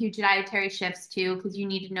making huge dietary shifts too, because you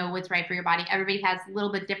need to know what's right for your body. Everybody has a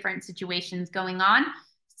little bit different situations going on.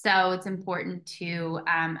 So it's important to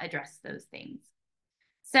address those things.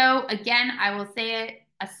 So again, I will say it,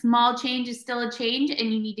 a small change is still a change,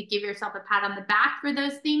 and you need to give yourself a pat on the back for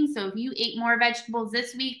those things. So if you ate more vegetables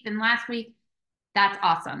this week than last week, that's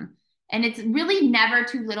awesome. And it's really never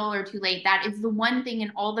too little or too late. That is the one thing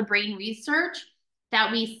in all the brain research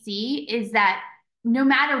that we see, is that no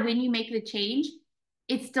matter when you make the change,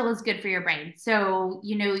 it still is good for your brain. So,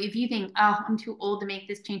 you know, if you think, oh, I'm too old to make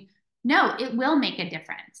this change, no, it will make a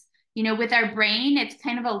difference. You know, with our brain, it's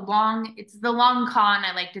kind of it's the long con,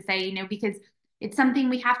 I like to say, you know, because it's something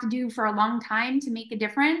we have to do for a long time to make a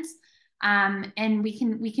difference. And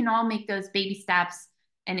we can all make those baby steps,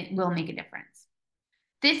 and it will make a difference.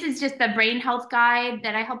 This is just the brain health guide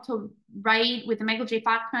that I helped to write with the Michael J.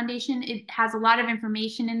 Fox Foundation. It has a lot of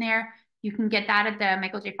information in there. You can get that at the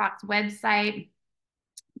Michael J. Fox website.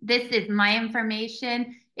 This is my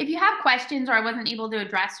information. If you have questions, or I wasn't able to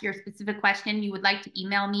address your specific question, you would like to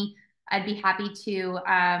email me, I'd be happy to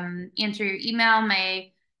answer your email.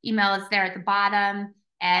 My email is there at the bottom,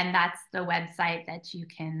 and that's the website that you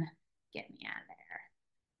can get me at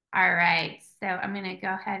there. All right, so I'm going to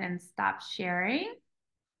go ahead and stop sharing.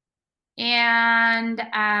 And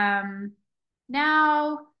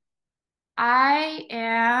now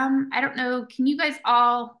I don't know, can you guys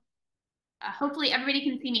all, hopefully everybody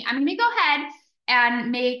can see me. I'm gonna go ahead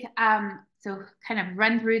and make, so kind of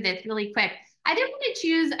run through this really quick. I didn't want to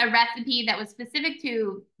choose a recipe that was specific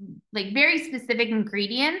to like very specific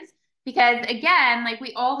ingredients, because again, like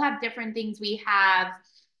we all have different things we have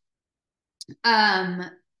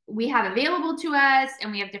available to us,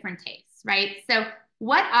 and we have different tastes, right? So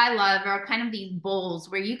what I love are kind of these bowls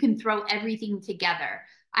where you can throw everything together.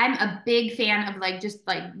 I'm a big fan of like just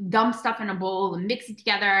like dump stuff in a bowl and mix it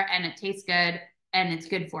together, and it tastes good and it's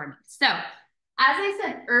good for me. So as I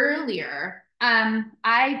said earlier,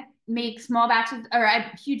 I make small batches, or I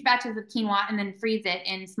have huge batches of quinoa and then freeze it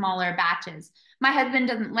in smaller batches. My husband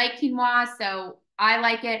doesn't like quinoa, so I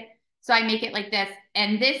like it. So I make it like this.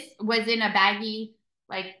 And this was in a baggie,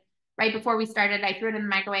 like right before we started. I threw it in the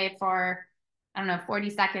microwave for, I don't know, 40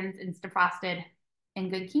 seconds, Insta frosted, and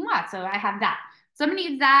good quinoa. So I have that. So I'm gonna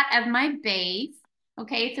use that as my base.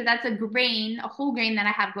 Okay, so that's a grain, a whole grain that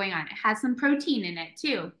I have going on. It has some protein in it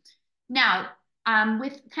too. Now,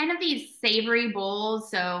 with kind of these savory bowls,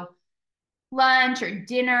 so lunch or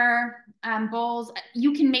dinner bowls,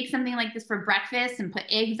 you can make something like this for breakfast and put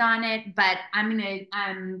eggs on it, but I'm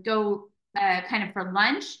gonna go kind of for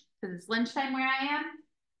lunch, because it's lunchtime where I am.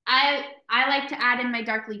 I like to add in my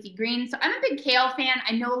dark leafy greens. So I'm a big kale fan.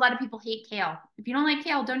 I know a lot of people hate kale. If you don't like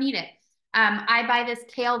kale, don't eat it. I buy this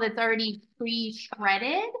kale that's already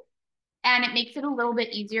pre-shredded, and it makes it a little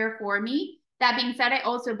bit easier for me. That being said, I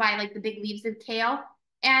also buy like the big leaves of kale,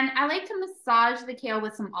 and I like to massage the kale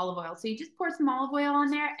with some olive oil. So you just pour some olive oil on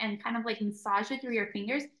there and kind of like massage it through your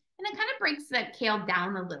fingers, and it kind of breaks that kale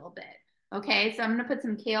down a little bit. Okay, so I'm gonna put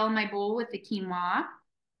some kale in my bowl with the quinoa.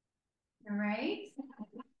 All right.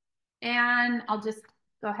 And I'll just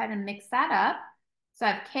go ahead and mix that up. So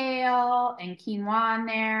I have kale and quinoa in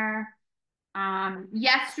there.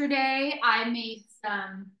 Yesterday I made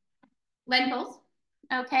some lentils.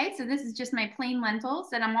 Okay, so this is just my plain lentils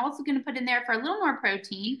that I'm also going to put in there for a little more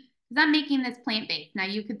protein, because I'm making this plant-based. Now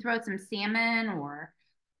you could throw some salmon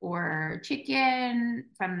or chicken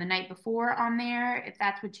from the night before on there if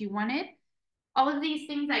that's what you wanted. All of these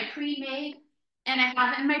things I pre-made, and I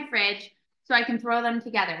have it in my fridge so I can throw them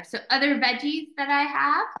together. So other veggies that I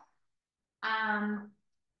have,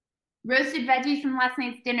 roasted veggies from last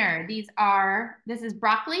night's dinner. This is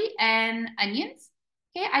broccoli and onions.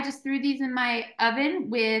 Okay, I just threw these in my oven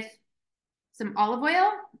with some olive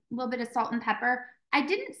oil, a little bit of salt and pepper. I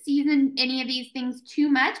didn't season any of these things too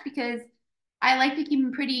much, because I like to keep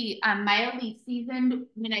them pretty mildly seasoned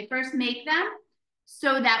when I first make them,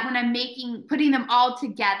 so that when I'm putting them all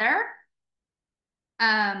together,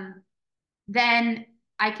 then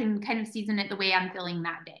I can kind of season it the way I'm feeling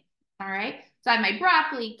that day. All right. So I have my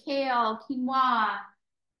broccoli, kale, quinoa.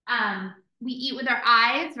 We eat with our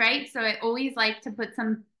eyes, right? So I always like to put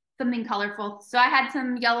something colorful. So I had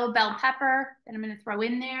some yellow bell pepper that I'm going to throw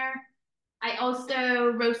in there. I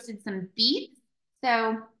also roasted some beets.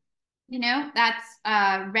 So You know, that's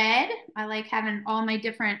red. I like having all my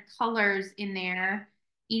different colors in there,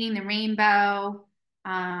 eating the rainbow.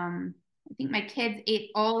 I think my kids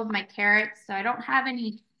ate all of my carrots, so I don't have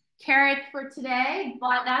any carrots for today,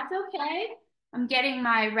 but that's okay. I'm getting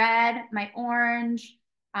my red, my orange.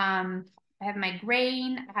 I have my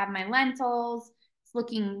grain, I have my lentils. It's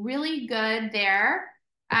looking really good there.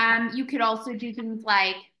 You could also do things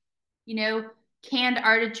like, you know, canned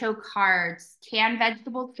artichoke hearts, canned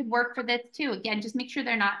vegetables could work for this too. Again, just make sure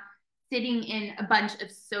they're not sitting in a bunch of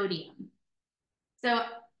sodium. So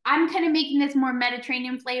I'm kind of making this more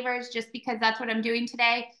Mediterranean flavors just because that's what I'm doing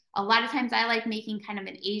today. A lot of times I like making kind of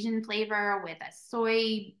an Asian flavor with a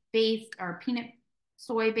soy based or peanut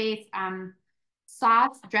soy based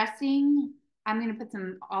sauce dressing. I'm going to put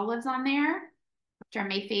some olives on there, which are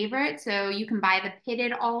my favorite. So you can buy the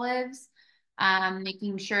pitted olives,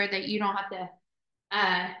 making sure that you don't have to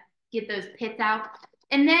uh, get those pits out.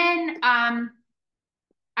 And then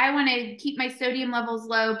I want to keep my sodium levels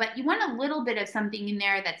low, but you want a little bit of something in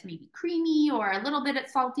there that's maybe creamy or a little bit of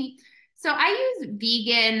salty. So I use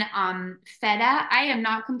vegan feta. I am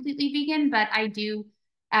not completely vegan, but I do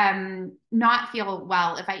not feel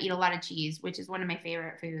well if I eat a lot of cheese, which is one of my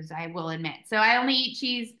favorite foods, I will admit. So I only eat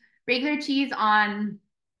cheese, regular cheese on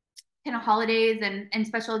kind of holidays and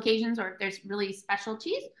special occasions, or if there's really special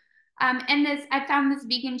cheese. And this, I found this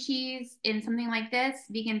vegan cheese in something like this,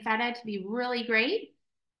 vegan feta, to be really great.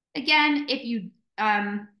 Again, if you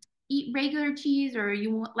eat regular cheese or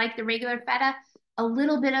you like the regular feta, a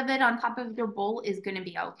little bit of it on top of your bowl is going to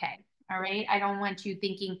be okay. All right. I don't want you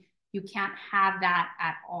thinking you can't have that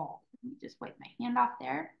at all. Let me just wipe my hand off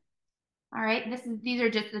there. All right. These are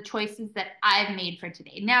just the choices that I've made for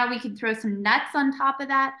today. Now we can throw some nuts on top of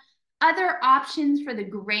that. Other options for the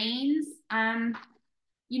grains.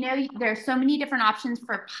 You know, there are so many different options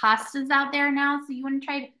for pastas out there now. So you want to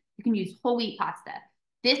try, you can use whole wheat pasta.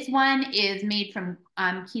 This one is made from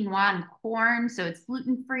quinoa and corn, so it's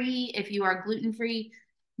gluten-free if you are gluten-free.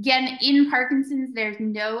 Again, in Parkinson's, there's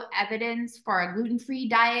no evidence for a gluten-free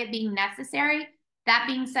diet being necessary. That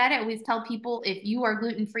being said, I always tell people if you are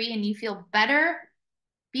gluten-free and you feel better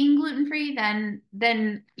being gluten-free,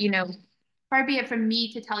 then you know, far be it from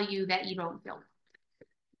me to tell you that you don't feel.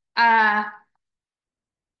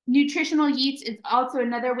 Nutritional yeast is also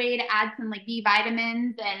another way to add some like B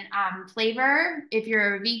vitamins and flavor if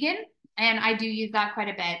you're a vegan. And I do use that quite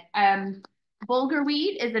a bit. Bulgur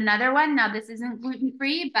wheat is another one. Now, this isn't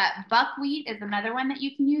gluten-free, but buckwheat is another one that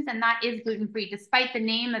you can use, and that is gluten-free. Despite the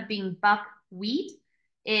name of being buckwheat,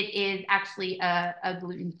 it is actually a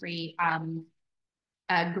gluten-free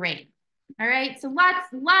grain. All right, so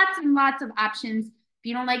lots and lots of options. If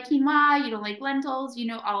you don't like quinoa, you don't like lentils, you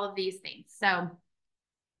know, all of these things. So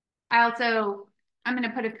I'm going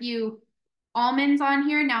to put a few almonds on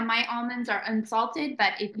here. Now my almonds are unsalted,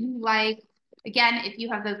 but if you like, again, if you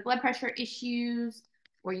have those blood pressure issues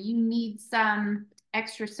or you need some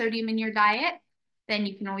extra sodium in your diet, then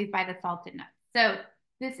you can always buy the salted nuts. So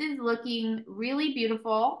this is looking really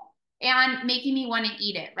beautiful and making me want to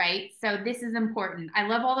eat it, right? So this is important. I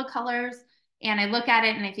love all the colors and I look at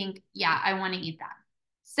it and I think, yeah, I want to eat that.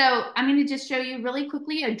 So I'm going to just show you really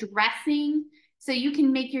quickly a dressing so you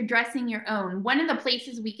can make your dressing your own. One of the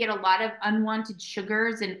places we get a lot of unwanted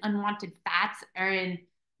sugars and unwanted fats are in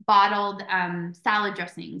bottled salad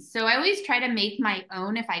dressings. So I always try to make my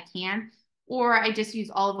own if I can, or I just use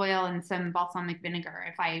olive oil and some balsamic vinegar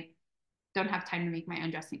if I don't have time to make my own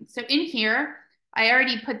dressing. So in here, I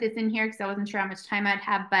already put this in here because I wasn't sure how much time I'd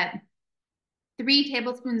have, but 3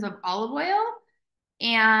 tablespoons of olive oil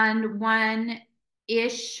and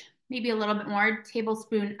 1-ish, maybe a little bit more,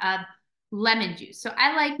 tablespoon of lemon juice. So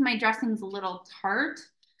I like my dressings a little tart.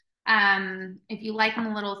 If you like them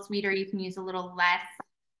a little sweeter, you can use a little less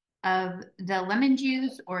of the lemon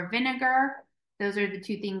juice or vinegar. Those are the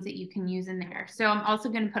 2 things that you can use in there. So I'm also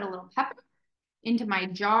going to put a little pepper into my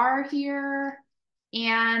jar here.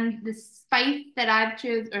 And the spice that I've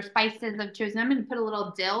chosen, or spices I've chosen, I'm going to put a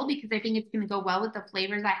little dill because I think it's going to go well with the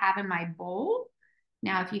flavors I have in my bowl.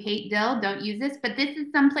 Now, if you hate dill, don't use this, but this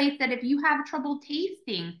is some place that if you have trouble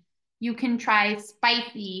tasting, you can try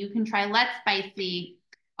spicy, you can try less spicy.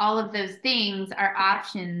 All of those things are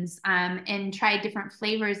options, and try different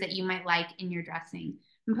flavors that you might like in your dressing.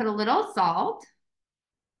 And put a little salt.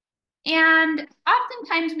 And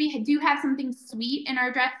oftentimes we do have something sweet in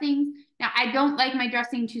our dressings. Now, I don't like my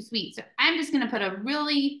dressing too sweet, so I'm just going to put a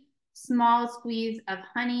really small squeeze of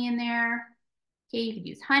honey in there. Okay, you could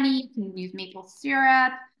use honey, you can use maple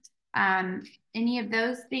syrup. Any of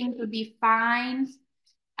those things would be fine.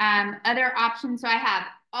 Other options, so I have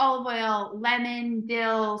olive oil, lemon,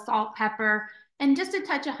 dill, salt, pepper. and just a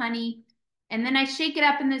touch of honey. And then I shake it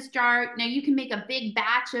up in this jar. Now you can make a big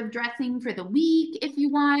batch of dressing for the week if you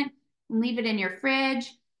want and leave it in your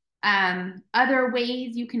fridge. Other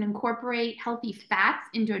ways you can incorporate healthy fats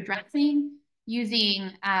into a dressing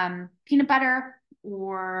using peanut butter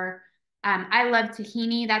or I love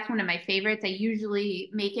tahini. That's one of my favorites. I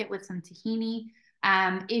usually make it with some tahini.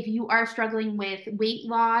 If you are struggling with weight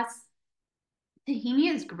loss,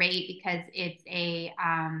 tahini is great because it's a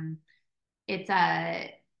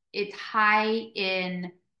it's high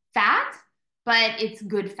in fat, but it's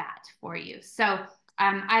good fat for you. So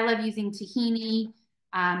I love using tahini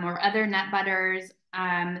or other nut butters.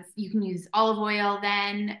 You can use olive oil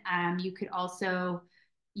then. You could also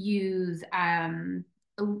use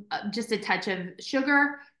just a touch of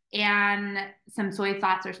sugar and some soy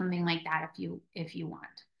sauce or something like that if you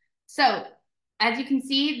want. So as you can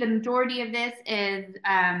see, the majority of this is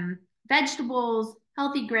vegetables,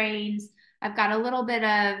 healthy grains. I've got a little bit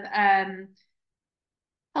of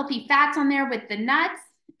healthy fats on there with the nuts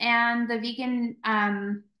and the vegan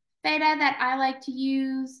feta that I like to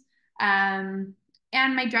use. And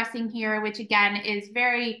my dressing here, which again is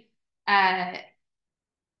very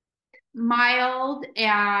mild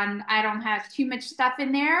and I don't have too much stuff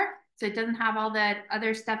in there. So it doesn't have all the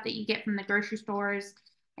other stuff that you get from the grocery stores.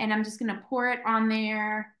 And I'm just gonna pour it on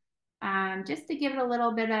there just to give it a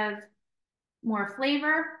little bit of more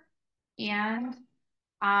flavor and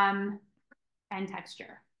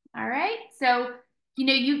texture. All right. So,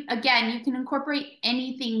 you can incorporate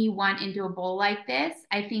anything you want into a bowl like this.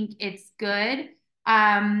 I think it's good.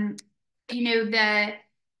 You know, the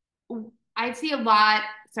I see a lot,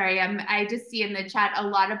 sorry, I just see in the chat a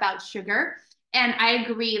lot about sugar. And I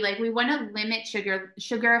agree, like we want to limit sugar.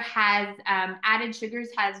 Sugar has added sugars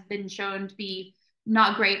has been shown to be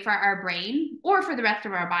not great for our brain or for the rest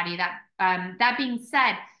of our body. That being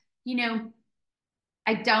said,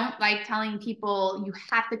 I don't like telling people you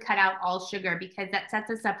have to cut out all sugar because that sets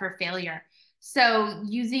us up for failure. So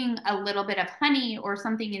using a little bit of honey or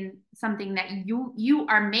something that you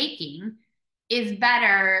are making is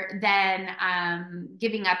better than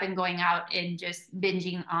giving up and going out and just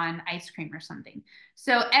binging on ice cream or something.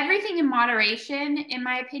 So everything in moderation, in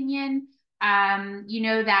my opinion.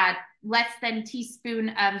 That less than teaspoon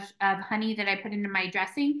of honey that I put into my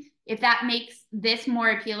dressing, if that makes this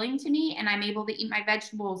more appealing to me and I'm able to eat my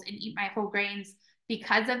vegetables and eat my whole grains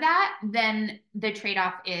because of that, then the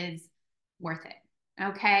trade-off is worth it.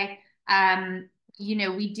 Okay.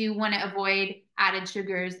 We do want to avoid added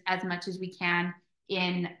sugars as much as we can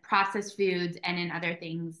in processed foods and in other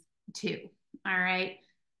things too. All right.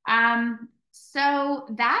 So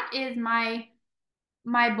that is my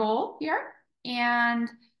bowl here. And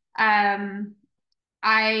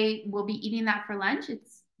I will be eating that for lunch.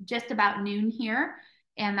 It's just about noon here.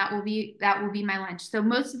 And that will be my lunch. So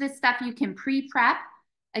most of this stuff you can pre-prep.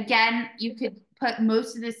 Again, you could put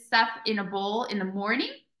most of this stuff in a bowl in the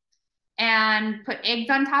morning and put eggs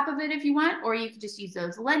on top of it if you want, or you could just use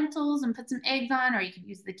those lentils and put some eggs on, or you could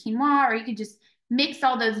use the quinoa, or you could just mix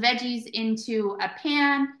all those veggies into a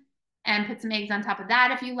pan and put some eggs on top of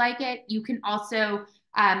that if you like it. You can also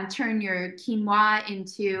turn your quinoa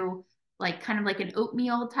into kind of like an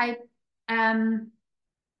oatmeal type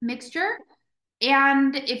mixture.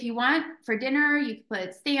 And if you want for dinner, you could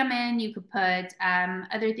put salmon, you could put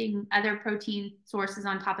other protein sources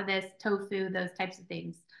on top of this, tofu, those types of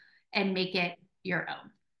things, and make it your own.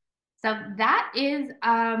 So that is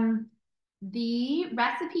the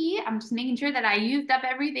recipe. I'm just making sure that I used up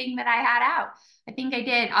everything that I had out. I think I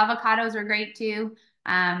did. Avocados are great too,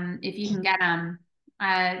 if you can get them.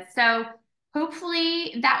 So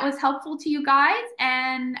hopefully that was helpful to you guys.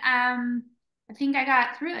 And I think I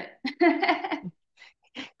got through it.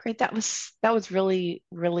 Great. That was really,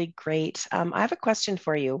 really great. I have a question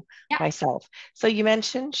for you Yeah. myself. So you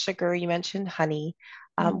mentioned sugar, you mentioned honey.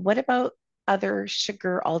 What about other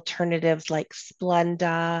sugar alternatives like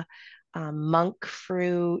Splenda, monk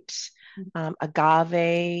fruit,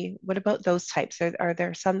 agave? What about those types? Are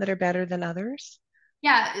there some that are better than others?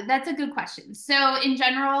 Yeah, that's a good question. So in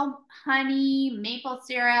general, honey, maple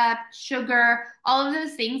syrup, sugar, all of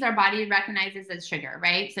those things our body recognizes as sugar,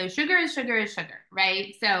 right? So sugar is sugar is sugar,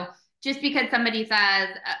 right? So just because somebody says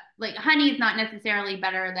like honey is not necessarily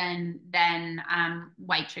better than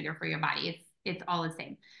white sugar for your body. It's all the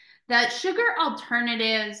same. The sugar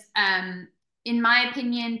alternatives, in my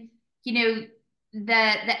opinion,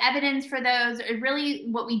 the evidence for those are really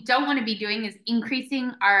what we don't want to be doing is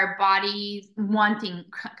increasing our body's wanting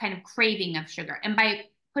kind of craving of sugar. And by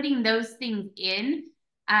putting those things in,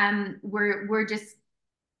 we're just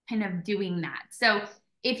kind of doing that. So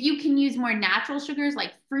if you can use more natural sugars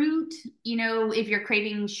like fruit, if you're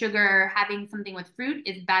craving sugar, having something with fruit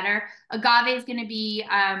is better. Agave is going to be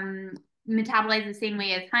metabolized the same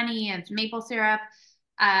way as honey and maple syrup.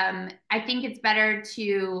 I think it's better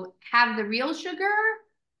to have the real sugar,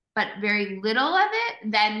 but very little of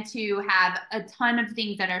it, than to have a ton of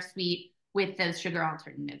things that are sweet with those sugar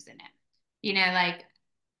alternatives in it. Like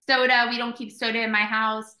soda, we don't keep soda in my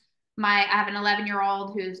house. I have an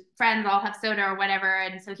 11-year-old whose friends all have soda or whatever,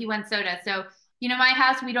 and so he wants soda. So, my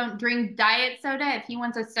house, we don't drink diet soda. If he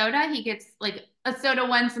wants a soda, he gets like a soda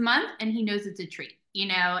once a month, and he knows it's a treat,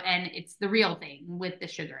 and it's the real thing with the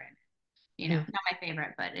sugar in it. Mhm. Not my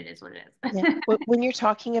favorite, but it is what it Yeah. is. When you're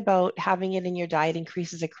talking about having it in your diet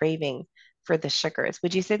increases a craving for the sugars,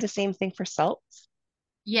 would you say the same thing for salts?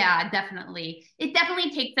 Yeah, definitely. It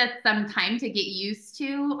definitely takes us some time to get used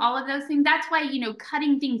to all of those things. That's why,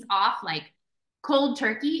 cutting things off like cold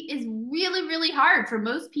turkey is really, really hard for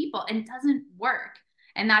most people and doesn't work.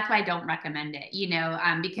 And that's why I don't recommend it,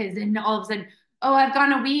 because then all of a sudden, oh, I've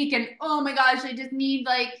gone a week and oh my gosh, I just need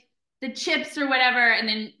like the chips or whatever.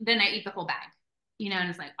 And then I eat the whole bag, and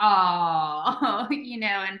it's like, oh,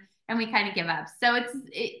 and we kind of give up. So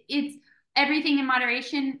it's everything in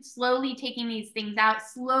moderation, slowly taking these things out,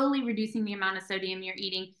 slowly reducing the amount of sodium you're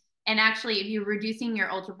eating. And actually, if you're reducing your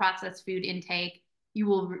ultra processed food intake, you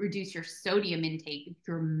will reduce your sodium intake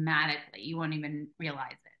dramatically. You won't even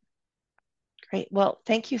realize it. Great. Well,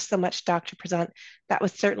 thank you so much, Dr. Present. That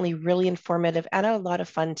was certainly really informative and a lot of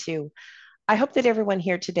fun too. I hope that everyone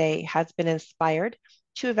here today has been inspired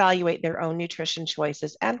to evaluate their own nutrition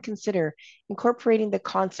choices and consider incorporating the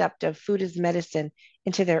concept of food as medicine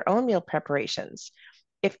into their own meal preparations.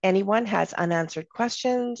 If anyone has unanswered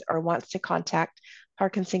questions or wants to contact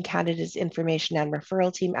Parkinson Canada's information and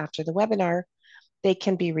referral team after the webinar, they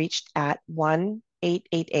can be reached at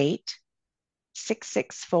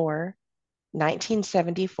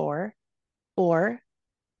 1-888-664-1974 or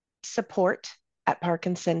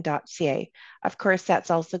support@parkinson.ca. Of course,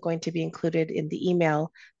 that's also going to be included in the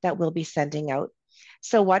email that we'll be sending out.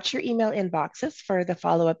 So watch your email inboxes for the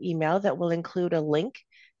follow-up email that will include a link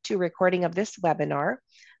to a recording of this webinar,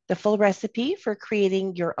 the full recipe for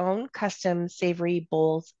creating your own custom savory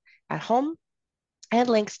bowls at home, and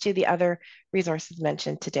links to the other resources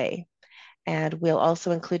mentioned today. And we'll also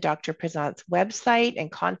include Dr. Presant's website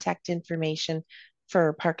and contact information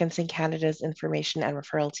for Parkinson Canada's information and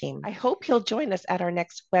referral team. I hope you'll join us at our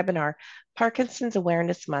next webinar, Parkinson's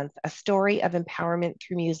Awareness Month, a story of empowerment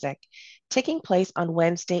through music, taking place on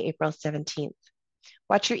Wednesday, April 17th.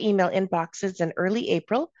 Watch your email inboxes in early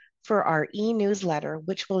April for our e-newsletter,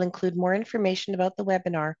 which will include more information about the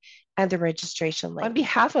webinar and the registration link. On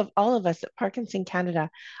behalf of all of us at Parkinson Canada,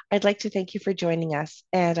 I'd like to thank you for joining us,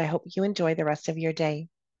 and I hope you enjoy the rest of your day.